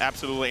going.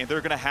 Absolutely, and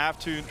they're going to have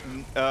to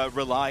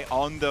rely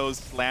on those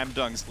slam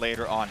dunks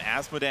later on.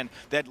 Asmodan,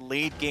 that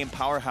late-game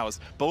powerhouse.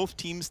 Both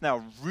teams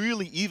now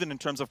really even in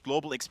terms of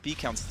global XP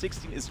count.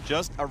 16 is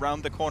just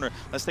around the corner.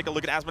 Let's take a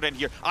look at Asmodan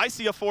here. I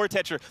see a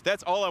 4-tetcher.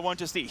 That's all I want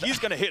to see. He's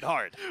going to hit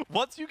hard.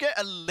 Once you get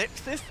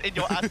ellipsis in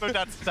your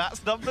Asmodan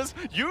stats numbers,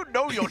 you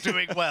know you're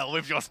doing well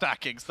with your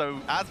stacking. So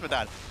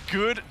Asmodan,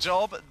 good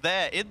job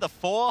there in the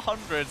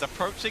 400s,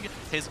 approaching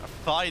his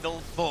final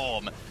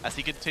form as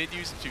he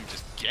continues to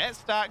just get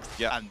stacks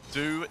and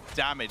do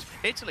damage.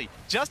 Italy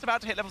just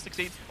about to hit level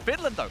 16.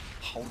 Finland, though,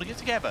 holding it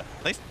together.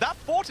 That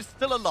fort is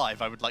still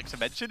alive, I would like to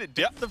mention. It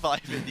didn't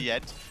survive in the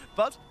end,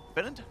 but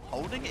Finland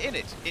holding in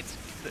it. It's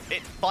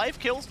 5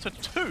 kills to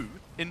 2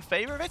 in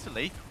favor of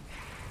Italy,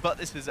 but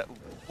this is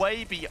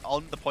way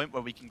beyond the point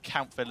where we can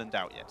count Finland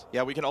out yet.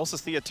 Yeah, we can also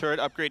see a turret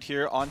upgrade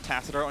here on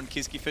Tassadar, on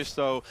Kiskifish.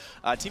 So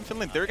Team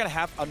Finland, they're going to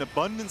have an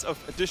abundance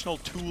of additional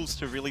tools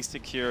to really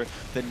secure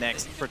the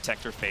next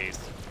Protector phase.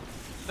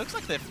 Looks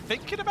like they're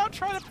thinking about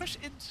trying to push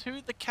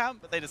into the camp,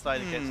 but they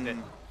decided against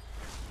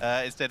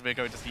it. Instead, we're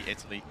going to see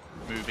Italy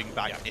moving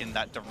back in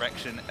that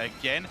direction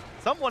again.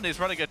 Someone is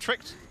running a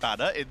tricked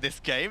banner in this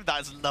game.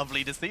 That's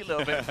lovely to see. A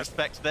little bit of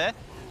respect there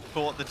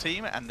for the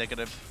team, and they're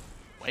going to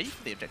wait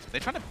for the objective.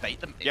 They're trying to bait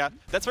them in. Yeah,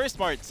 that's very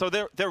smart. So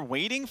they're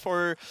waiting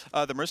for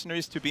the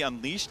mercenaries to be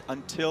unleashed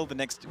until the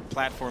next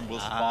platform will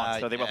spawn.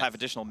 So they will have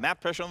additional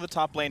map pressure on the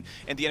top lane,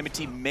 and the enemy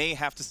team may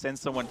have to send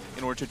someone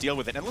in order to deal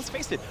with it. And let's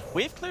face it,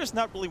 wave clear is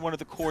not really one of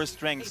the core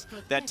strengths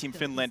that Team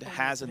Finland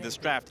has in this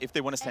draft. If they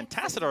want to send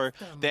Tassadar,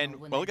 then,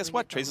 well, guess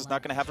what? Trace is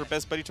not going to have her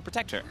best buddy to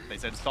protect her. They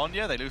send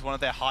Sonya, they lose one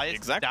of their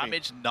highest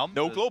damage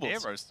numbers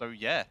heroes. So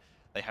yeah,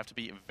 they have to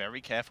be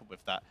very careful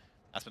with that.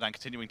 Asmodan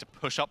continuing to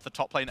push up the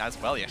top lane as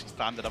well. He actually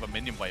slammed another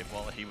minion wave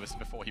while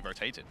before he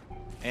rotated.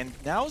 And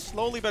now,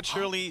 slowly but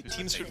surely,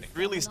 teams should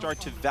really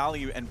start to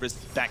value and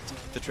respect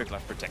the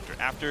Trick-Left Protector.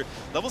 After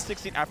level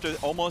 16, after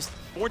almost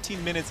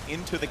 14 minutes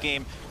into the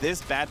game,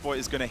 this bad boy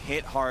is going to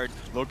hit hard.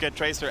 Look at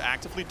Tracer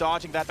actively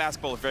dodging that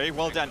basketball. Very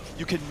well done.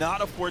 You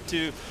cannot afford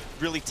to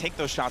really take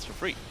those shots for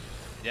free.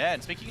 Yeah,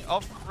 and speaking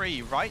of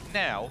free, right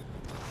now,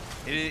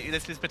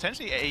 this is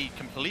potentially a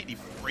completely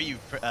free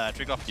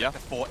Trick-Left Protector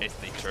for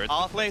Italy. Sure, it's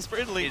the place for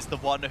Italy. Is the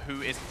one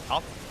who is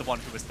up, the one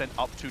who was sent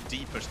up to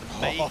D-push, the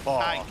main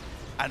tank.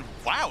 And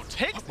wow,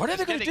 Tix, what are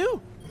they going to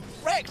do?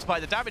 Wrecked by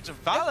the damage of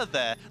Valor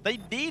there. They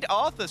need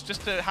Arthas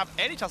just to have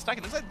any chance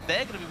stacking. It looks like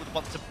they're going to be the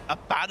ones to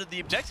abandon the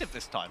objective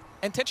this time.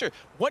 And Tetcher,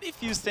 what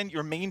if you send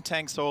your main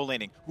tank solo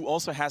laning, who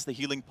also has the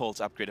healing pulse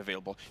upgrade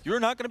available? You're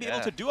not going to be able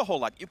to do a whole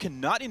lot. You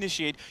cannot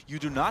initiate. You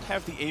do not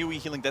have the AoE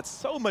healing that's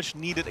so much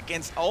needed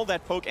against all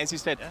that poke, as you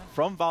said,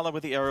 from Vala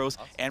with the arrows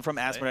and from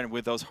Asmodan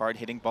with those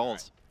hard-hitting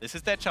balls. Right. This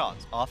is their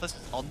chance. Arthas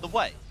is on the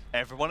way.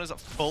 Everyone is at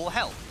full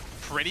health,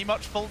 pretty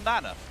much full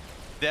mana.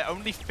 They're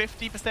only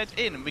 50%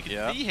 in, and we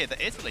can see here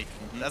that Italy,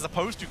 as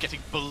opposed to getting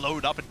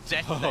blown up and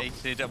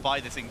detonated by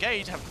this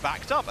engage, have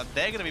backed up, and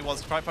they're going to be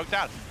ones to try and poke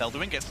down.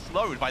 Elduin gets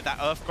slowed by that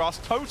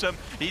Earthgrass totem.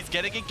 He's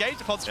getting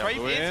engaged upon Strafe.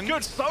 It's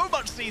good. So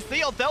much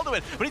CC on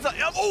Elduin, but he's like,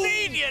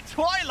 immediate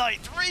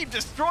Twilight Dream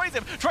destroys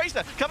him.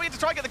 Tracer coming in to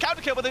try and get the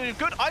counter kill, but a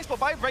good ice ball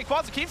by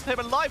Rayquaza keeps him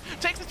alive.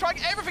 Tix is trying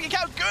everything he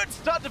can. Good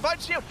stun, Divine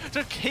Shield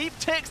to keep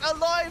Tix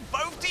alive.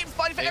 Both teams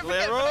fighting for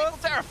everything.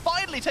 Terra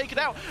finally taken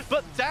out,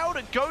 but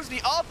down goes the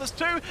Arthas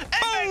too.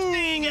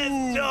 MXD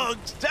gets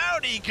dunked,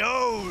 down he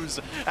goes,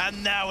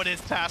 and now it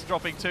is Tass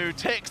dropping 2,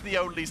 Tix the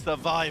only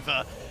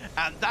survivor.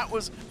 And that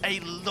was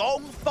a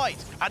long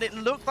fight, and it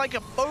looked like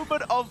a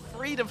moment of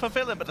freedom for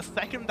Finland, but the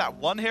second that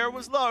one hero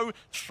was low,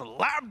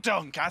 slam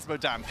dunk,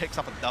 Asmodan picks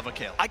up another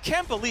kill. I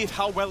can't believe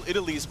how well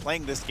Italy is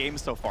playing this game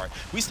so far.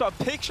 We saw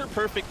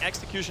picture-perfect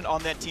execution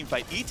on that team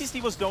fight.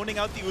 ETC was zoning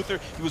out the Uther,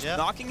 he was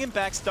knocking him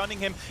back, stunning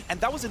him, and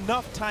that was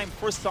enough time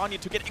for Sonya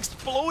to get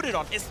exploded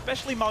on,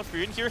 especially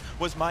Malfurion here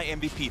was my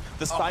MVP.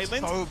 The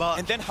silence,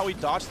 and then how he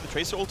dodged the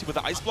Tracer ulti with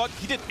the ice block,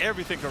 he did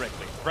everything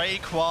correctly.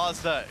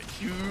 Rayquaza,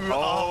 you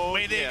are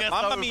winning.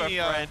 Mamma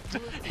mia.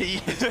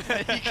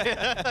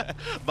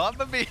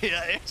 Mamma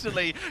mia,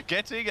 Italy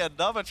getting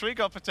another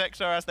Trick-Left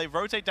Protector as they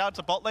rotate down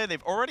to bot lane.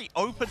 They've already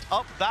opened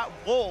up that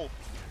wall.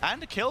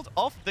 and killed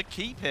off the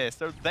keep here.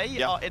 So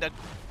they are in a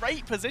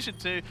great position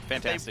to,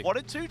 if they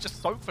wanted to,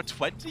 just soak for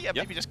 20 and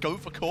maybe just go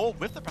for core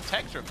with the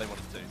Protector if they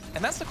wanted to.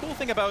 And that's the cool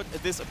thing about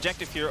this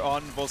objective here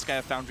on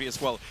Volskaya Foundry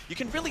as well. You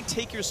can really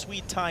take your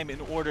sweet time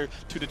in order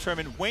to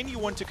determine when you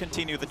want to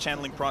continue the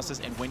channeling process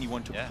and when you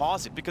want to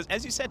pause it. Because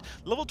as you said,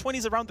 level 20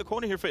 is around the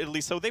corner here for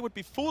Italy, so they would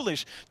be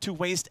foolish to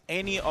waste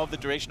any of the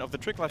duration of the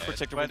Trick Life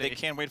Protector when they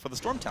can't wait for the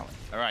Storm Talent.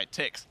 All right,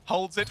 Tix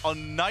holds it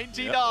on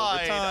 99.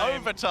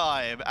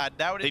 Overtime. And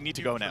now it is need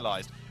to go now.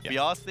 We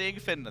are seeing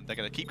Finland. They're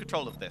going to keep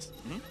control of this.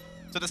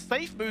 So the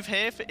safe move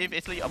here, if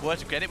Italy were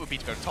to get it, would be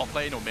to go top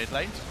lane or mid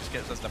lane to just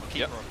get themselves a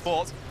keeper or a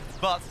fort.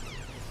 But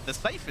the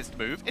safest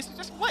move is to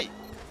just wait.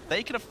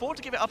 They can afford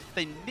to give it up if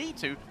they need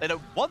to. They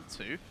don't want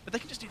to, but they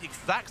can just do the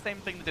exact same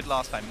thing they did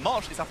last time.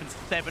 March is up in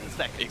 7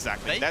 seconds.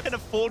 Exactly. They can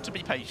afford to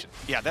be patient.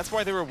 Yeah, that's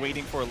why they were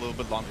waiting for a little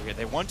bit longer here.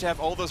 They want to have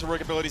all those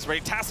heroic abilities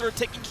ready. Tassadar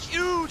taking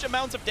huge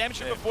amounts of damage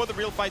before the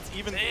real fight's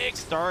even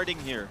starting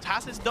here.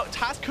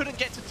 Taz couldn't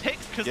get to Tix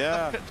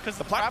because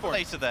the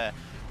Travelator there.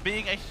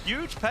 Being a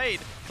huge pain.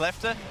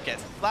 Clefter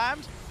gets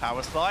slammed.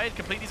 Power slide,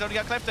 completely zoning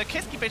out Clefter.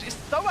 Kiskifish is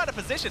so out of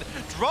position.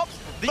 Drops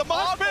the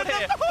Mark here.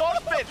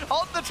 Moshpit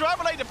on the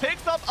Travelator,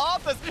 picks up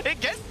Arthur's. It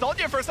gets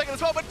Sonya for a second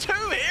as well, but 2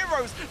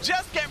 heroes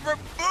just get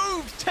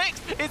removed.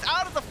 Tix is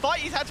out of the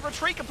fight. He's had to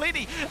retreat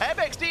completely.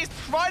 MXD is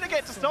trying to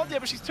get to Sonya,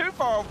 but she's too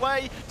far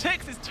away.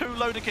 Tix is too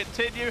low to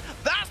continue.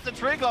 That's the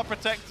Triglav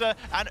Protector,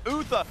 and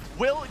Uther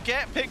will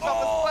get picked up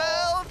as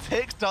well.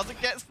 Tix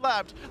doesn't get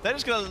slapped. They're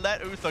just going to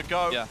let Uther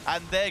go,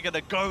 and they're going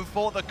to go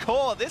for the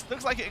core. This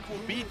looks like it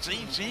will be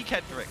GG,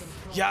 Kendrick.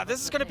 Yeah,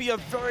 this is going to be a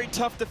very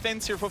tough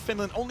defense here for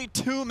Finland. Only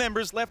 2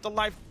 members left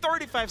alive.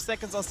 35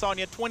 seconds on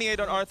Sonya,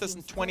 28 on Arthas,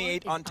 and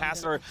 28 on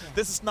Tassadar.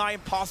 This is nigh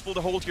impossible to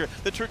hold here.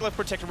 The Triglav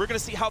Protector, we're going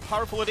to see how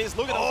powerful it is.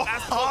 Look at the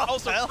Tassadar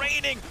also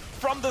raining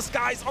from the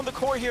skies on the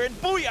core here. And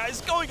Booyah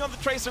is going on the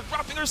Tracer,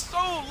 dropping her so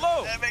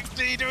low.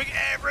 MXD doing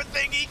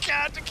everything he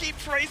can to keep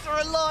Tracer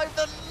alive.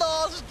 The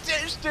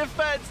last-ditch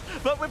defense.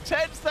 But with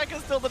 10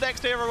 seconds till the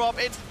next hero up,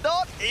 it's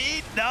not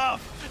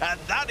enough. And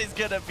that is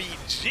going to be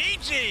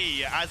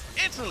GG as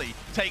Italy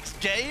takes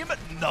game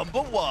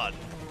number 1.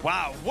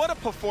 Wow, what a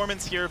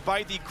performance here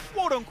by the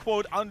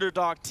quote-unquote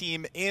underdog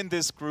team in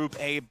this Group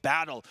A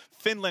battle.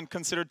 Finland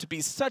considered to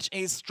be such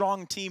a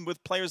strong team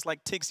with players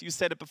like Tix, you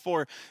said it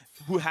before,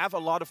 who have a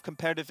lot of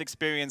competitive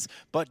experience.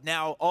 But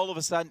now, all of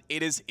a sudden,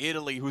 it is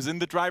Italy who's in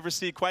the driver's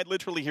seat quite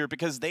literally here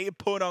because they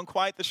put on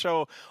quite the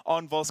show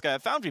on Volskaya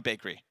Foundry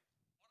Bakery.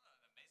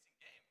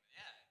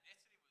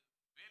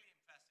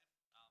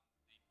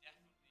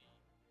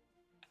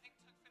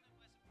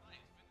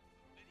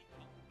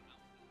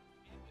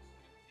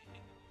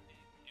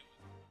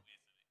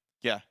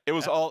 Yeah, it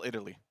was all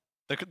Italy.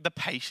 The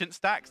patient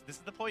stacks, this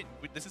is the point.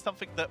 This is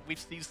something that we've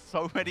seen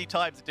so many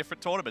times in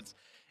different tournaments.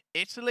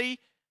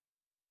 Italy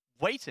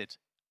waited,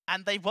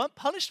 and they weren't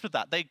punished for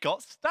that. They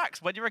got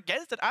stacks. When you're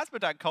against an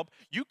Asmodan comp,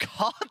 you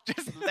can't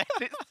just let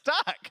it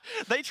stack.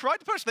 They tried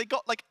to push. They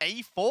got like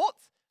a fort.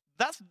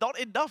 That's not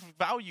enough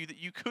value that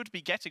you could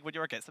be getting when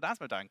you're against an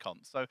Asmodan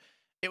comp. So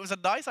it was a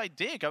nice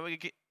idea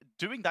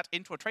doing that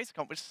into a Tracer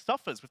comp, which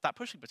suffers with that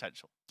pushing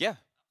potential. Yeah.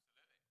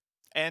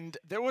 And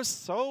there were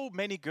so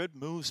many good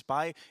moves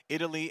by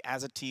Italy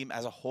as a team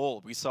as a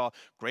whole. We saw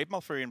great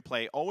Malfurion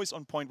play, always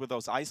on point with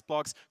those ice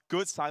blocks,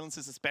 good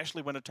silences,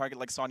 especially when a target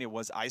like Sonya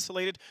was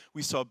isolated.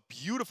 We saw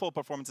beautiful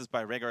performances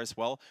by Rhaegar as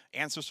well.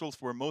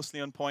 Ancestrals were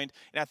mostly on point.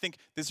 And I think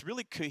this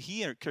really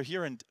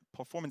coherent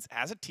performance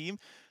as a team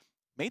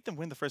made them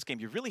win the first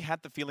game. You really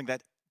had the feeling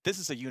that this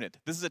is a unit.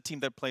 This is a team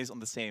that plays on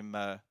the same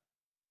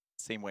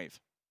wave.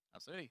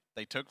 Absolutely.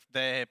 They took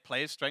their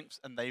players' strengths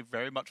and they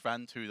very much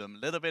ran to them.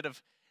 A little bit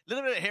of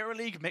Hero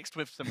League mixed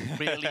with some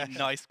really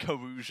nice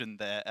cohesion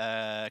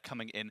there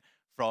coming in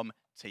from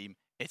Team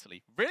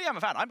Italy. Really am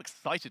a fan. I'm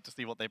excited to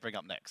see what they bring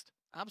up next.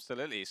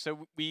 Absolutely.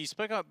 So we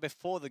spoke about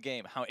before the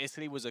game how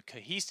Italy was a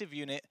cohesive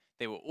unit.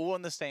 They were all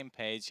on the same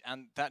page,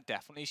 and that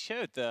definitely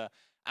showed. The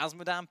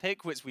Asmodan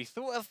pick, which we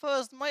thought at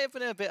first might have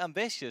been a bit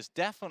ambitious,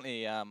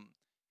 definitely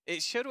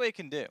it showed what it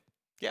can do.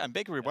 Yeah, and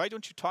Bakery, why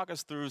don't you talk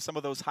us through some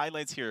of those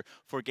highlights here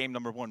for game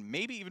number 1,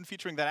 maybe even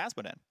featuring that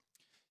Asmodan?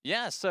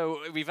 Yeah,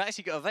 so we've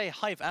actually got a very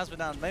hype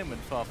Asmodan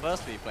moment for our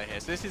first replay here.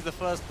 So this is the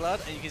first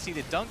blood, and you can see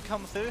the dunk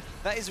come through.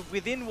 That is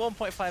within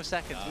 1.5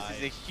 seconds. Nice. This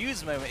is a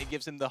huge moment. It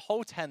gives him the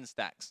whole 10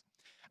 stacks.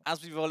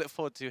 As we roll it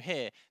forward to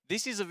here,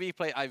 this is a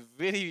replay I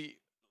really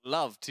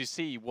love to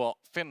see what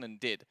Finland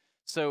did.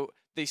 So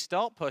they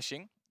start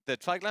pushing. The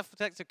Triglav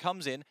Protector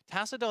comes in.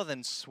 Tassadar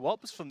then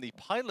swaps from the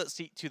pilot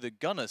seat to the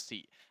gunner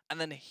seat. And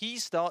then he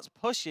starts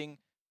pushing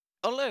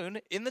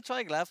alone in the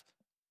Triglav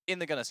in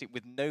the gunner seat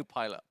with no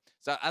pilot.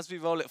 So as we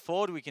roll it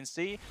forward, we can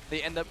see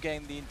they end up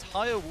getting the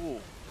entire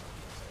wall.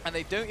 And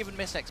they don't even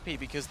miss XP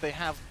because they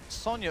have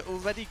Sonya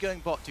already going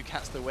bot to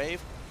catch the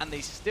wave. And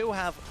they still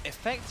have,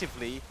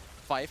 effectively,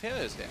 5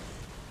 heroes here.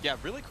 Yeah,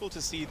 really cool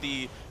to see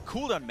the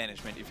cooldown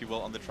management, if you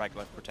will, on the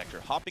Triglav Protector.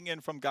 Hopping in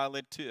from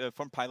pilot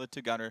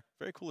to gunner.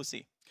 Very cool to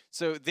see.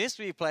 So this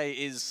replay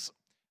is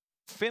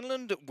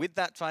Finland, with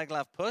that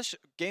Triglav push,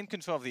 gained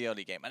control of the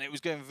early game, and it was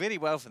going really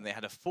well for them. They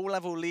had a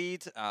 4-level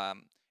lead.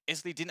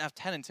 Italy didn't have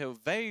 10 until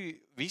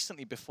very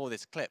recently before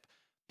this clip.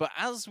 But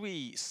as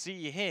we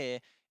see here,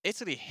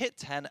 Italy hit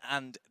 10,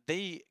 and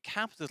they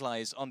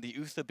capitalize on the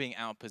Uther being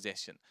out of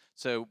position.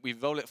 So we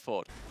roll it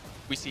forward.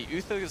 We see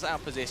Uther is out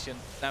of position.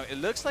 Now, it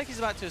looks like he's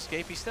about to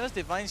escape. He still has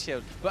Divine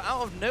Shield, but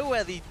out of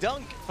nowhere, the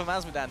dunk from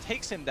Asmodan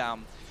takes him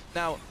down.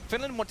 Now,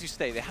 Finland want to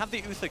stay. They have the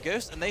Uther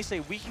Ghost, and they say,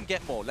 we can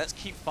get more. Let's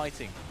keep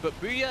fighting. But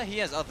Booyah, he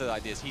has other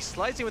ideas. He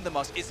slides in with the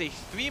Mosh. It's a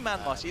 3-man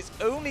Mosh. It's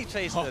only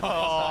Tracer on the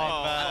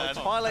side. And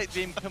the Twilight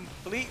Beam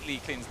completely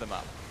cleans them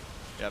up.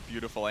 Yeah,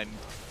 beautiful. And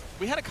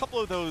we had a couple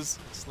of those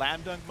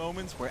slam dunk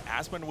moments where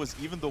Asmund was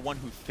even the one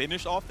who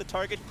finished off the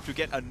target to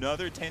get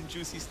another 10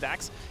 juicy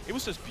stacks. It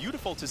was just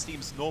beautiful to see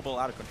him snowball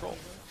out of control.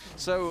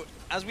 So,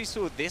 as we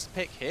saw this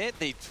pick here,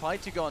 they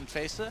tried to go on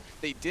Tracer.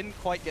 They didn't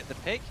quite get the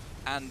pick,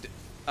 and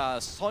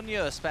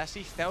Sonya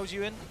especially,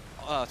 Theljuin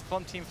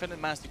from Team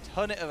Finland managed to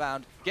turn it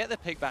around, get the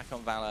pick back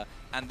on Valor,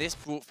 and this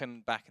brought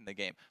Finland back in the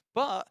game.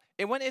 But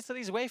it went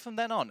Italy's way from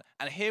then on,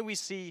 and here we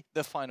see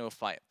the final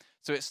fight.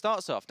 So it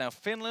starts off. Now,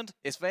 Finland,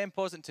 it's very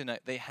important to note,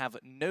 they have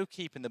no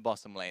keep in the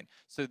bottom lane.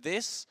 So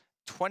this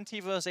 20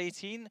 versus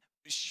 18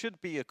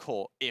 should be a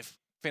core if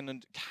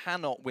Finland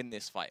cannot win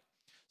this fight.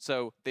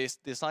 So they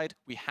decide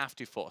we have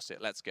to force it.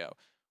 Let's go.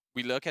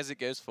 We look as it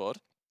goes forward.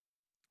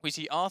 We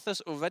see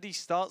Arthas already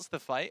starts the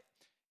fight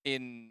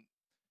in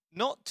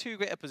not too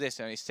great a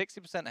position, only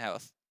 60%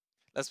 health.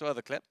 Let's roll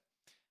the clip.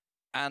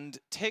 And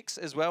Tix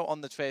as well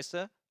on the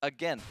Tracer.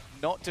 Again,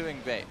 not doing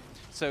great.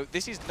 So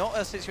this is not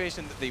a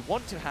situation that they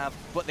want to have,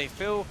 but they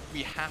feel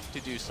we have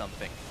to do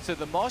something. So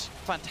the Mosh,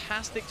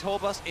 fantastic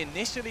Torbus,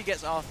 initially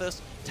gets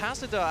Arthas.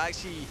 Tassadar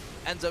actually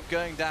ends up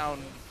going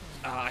down,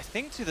 I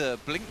think, to the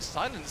Blink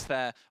Silence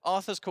there.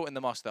 Arthur's caught in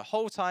the Mosh the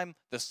whole time.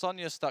 The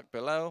Sonya stuck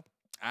below.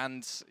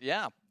 And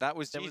yeah, that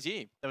was GG.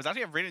 There was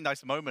actually a really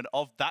nice moment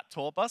of that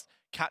Torbus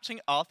catching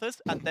Arthas,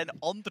 and then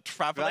on the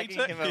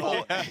Travelator,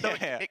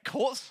 it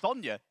caught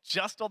Sonya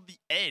just on the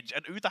edge,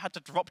 and Uther had to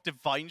drop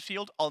Divine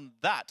Shield on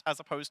that, as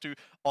opposed to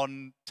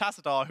on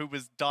Tassadar, who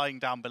was dying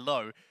down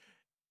below.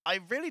 I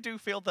really do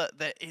feel that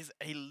there is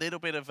a little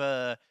bit of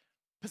a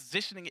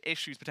positioning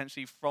issues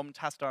potentially from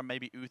Tassadar and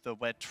maybe Uther,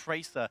 where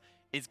Tracer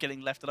is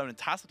getting left alone, and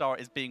Tassadar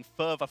is being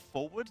further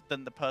forward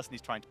than the person he's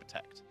trying to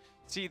protect.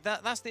 See,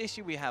 that's the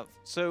issue we have.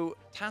 So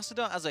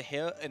Tassadar as a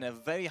hero in a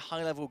very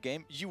high-level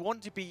game, you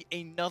want to be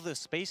another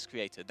space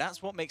creator.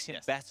 That's what makes him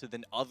better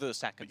than other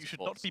second But you should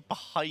supports. not be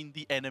behind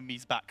the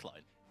enemy's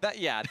backline. That's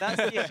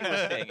the issue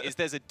we're saying, is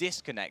there's a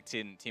disconnect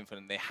in Team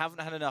Finland. They haven't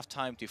had enough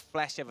time to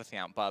flesh everything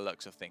out by the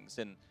looks of things.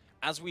 And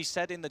as we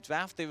said in the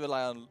draft, they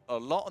rely on a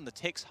lot on the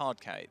Tix hard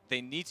carry.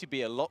 They need to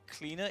be a lot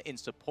cleaner in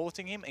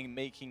supporting him and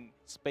making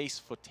space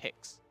for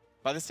Tix.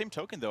 By the same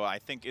token, though, I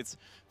think it's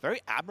very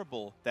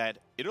admirable that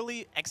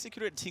Italy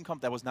executed a team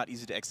comp that was not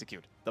easy to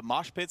execute. The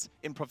mosh pits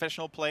in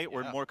professional play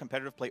or more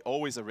competitive play,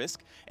 always a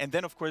risk. And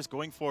then, of course,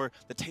 going for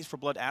the Taste for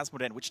Blood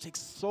Asmodan, which takes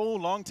so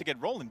long to get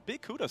rolling.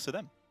 Big kudos to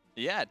them.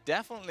 Yeah,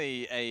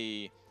 definitely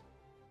a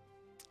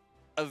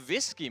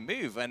risky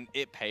move, and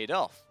it paid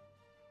off.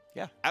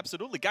 Yeah,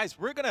 absolutely. Guys,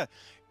 we're going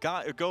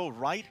to go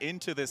right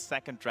into this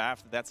second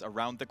draft that's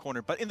around the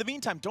corner. But in the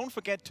meantime, don't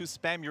forget to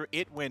spam your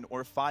IT win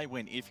or FI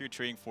win if you're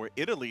cheering for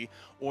Italy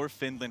or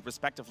Finland,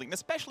 respectively. And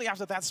especially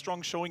after that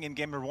strong showing in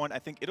Game 1, I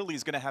think Italy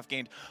is going to have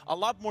gained a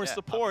lot more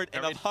support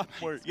and a lot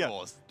more...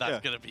 That's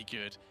going to be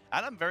good.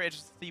 And I'm very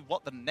interested to see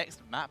what the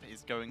next map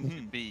is going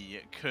to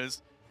be,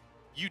 because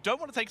you don't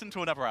want to take them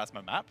to another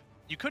Asmo map.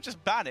 You could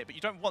just ban it, but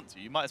you don't want to.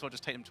 You might as well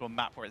just take them to a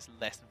map where it's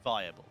less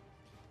viable.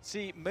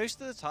 See,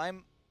 most of the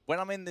time, when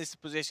I'm in this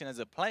position as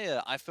a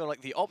player, I feel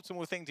like the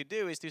optimal thing to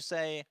do is to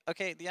say,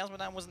 okay, the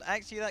Asmodan wasn't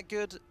actually that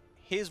good.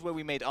 Here's where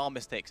we made our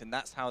mistakes, and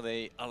that's how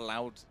we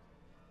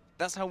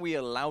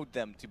allowed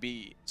them to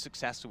be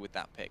successful with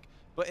that pick.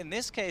 But in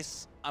this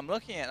case, I'm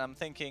looking at it and I'm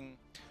thinking,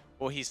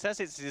 well, he says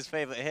it's his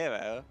favorite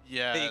hero.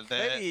 Yeah,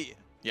 they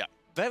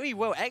very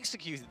well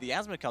executed the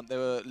Asmocamp. There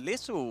were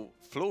little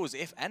flaws,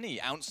 if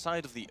any,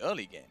 outside of the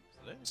early game.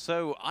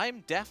 So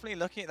I'm definitely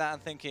looking at that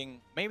and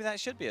thinking, maybe that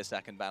should be a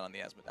second ban on the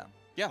Asmodan.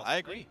 Yeah, I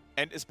agree.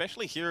 And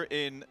especially here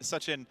in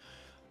such an,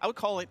 I would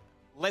call it,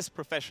 less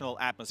professional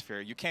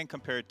atmosphere. You can't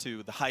compare it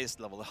to the highest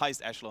level, the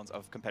highest echelons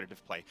of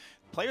competitive play.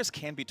 Players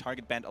can be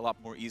target banned a lot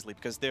more easily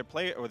because their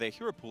player, or their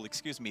hero pool,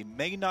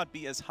 may not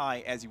be as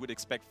high as you would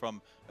expect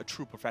from a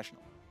true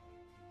professional.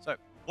 So,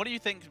 what do you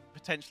think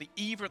potentially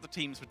either of the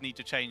teams would need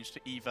to change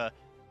to either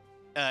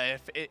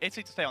if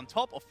Italy to stay on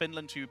top, or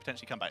Finland to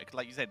potentially come back?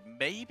 Like you said,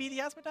 maybe the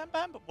Asmodan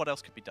ban, but what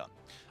else could be done?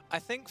 I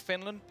think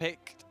Finland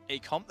picked a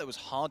comp that was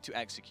hard to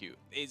execute.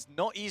 It's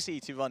not easy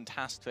to run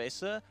Task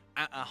Tracer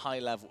at a high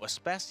level,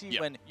 especially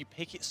when you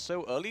pick it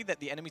so early that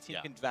the enemy team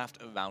can draft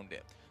around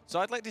it. So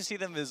I'd like to see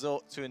them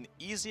resort to an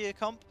easier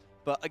comp,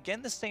 but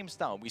again, the same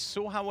style. We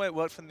saw how it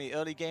worked from the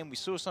early game. We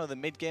saw some of the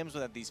mid games where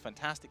they had these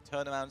fantastic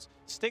turnarounds.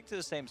 Stick to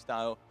the same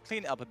style,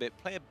 clean it up a bit,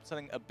 play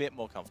something a bit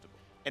more comfortable.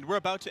 And we're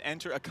about to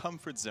enter a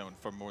comfort zone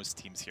for most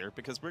teams here,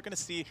 because we're going to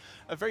see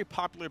a very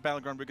popular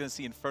battleground. We're going to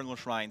see Infernal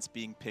Shrines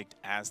being picked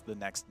as the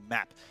next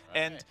map.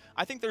 Right. And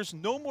I think there's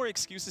no more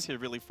excuses here,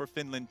 really, for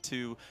Finland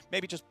to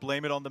maybe just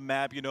blame it on the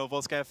map. You know,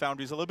 Volskaya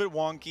Foundry is a little bit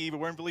wonky. We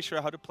weren't really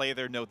sure how to play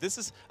there. No, this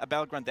is a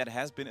battleground that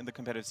has been in the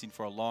competitive scene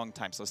for a long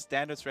time. So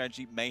standard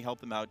strategy may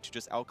help them out to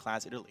just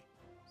outclass Italy.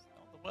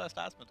 Worst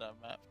Asmodee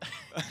map.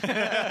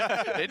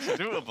 It's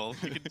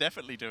doable. You can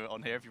definitely do it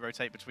on here if you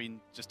rotate between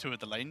just 2 of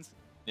the lanes.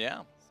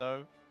 Yeah.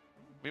 So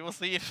we will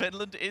see if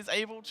Finland is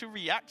able to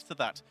react to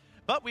that.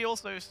 But we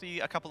also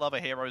see a couple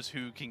other heroes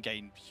who can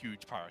gain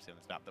huge priority on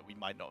this map that we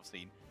might not have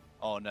seen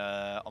on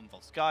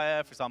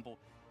Volskaya. For example,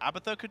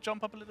 Abatha could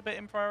jump up a little bit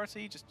in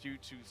priority just due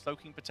to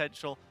soaking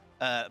potential.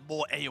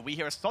 More AoE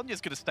here. Sonya's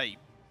going to stay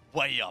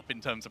way up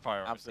in terms of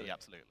priority.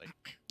 Absolutely.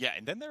 Yeah,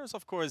 and then there's,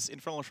 of course,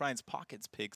 Infernal Shrine's Pockets pick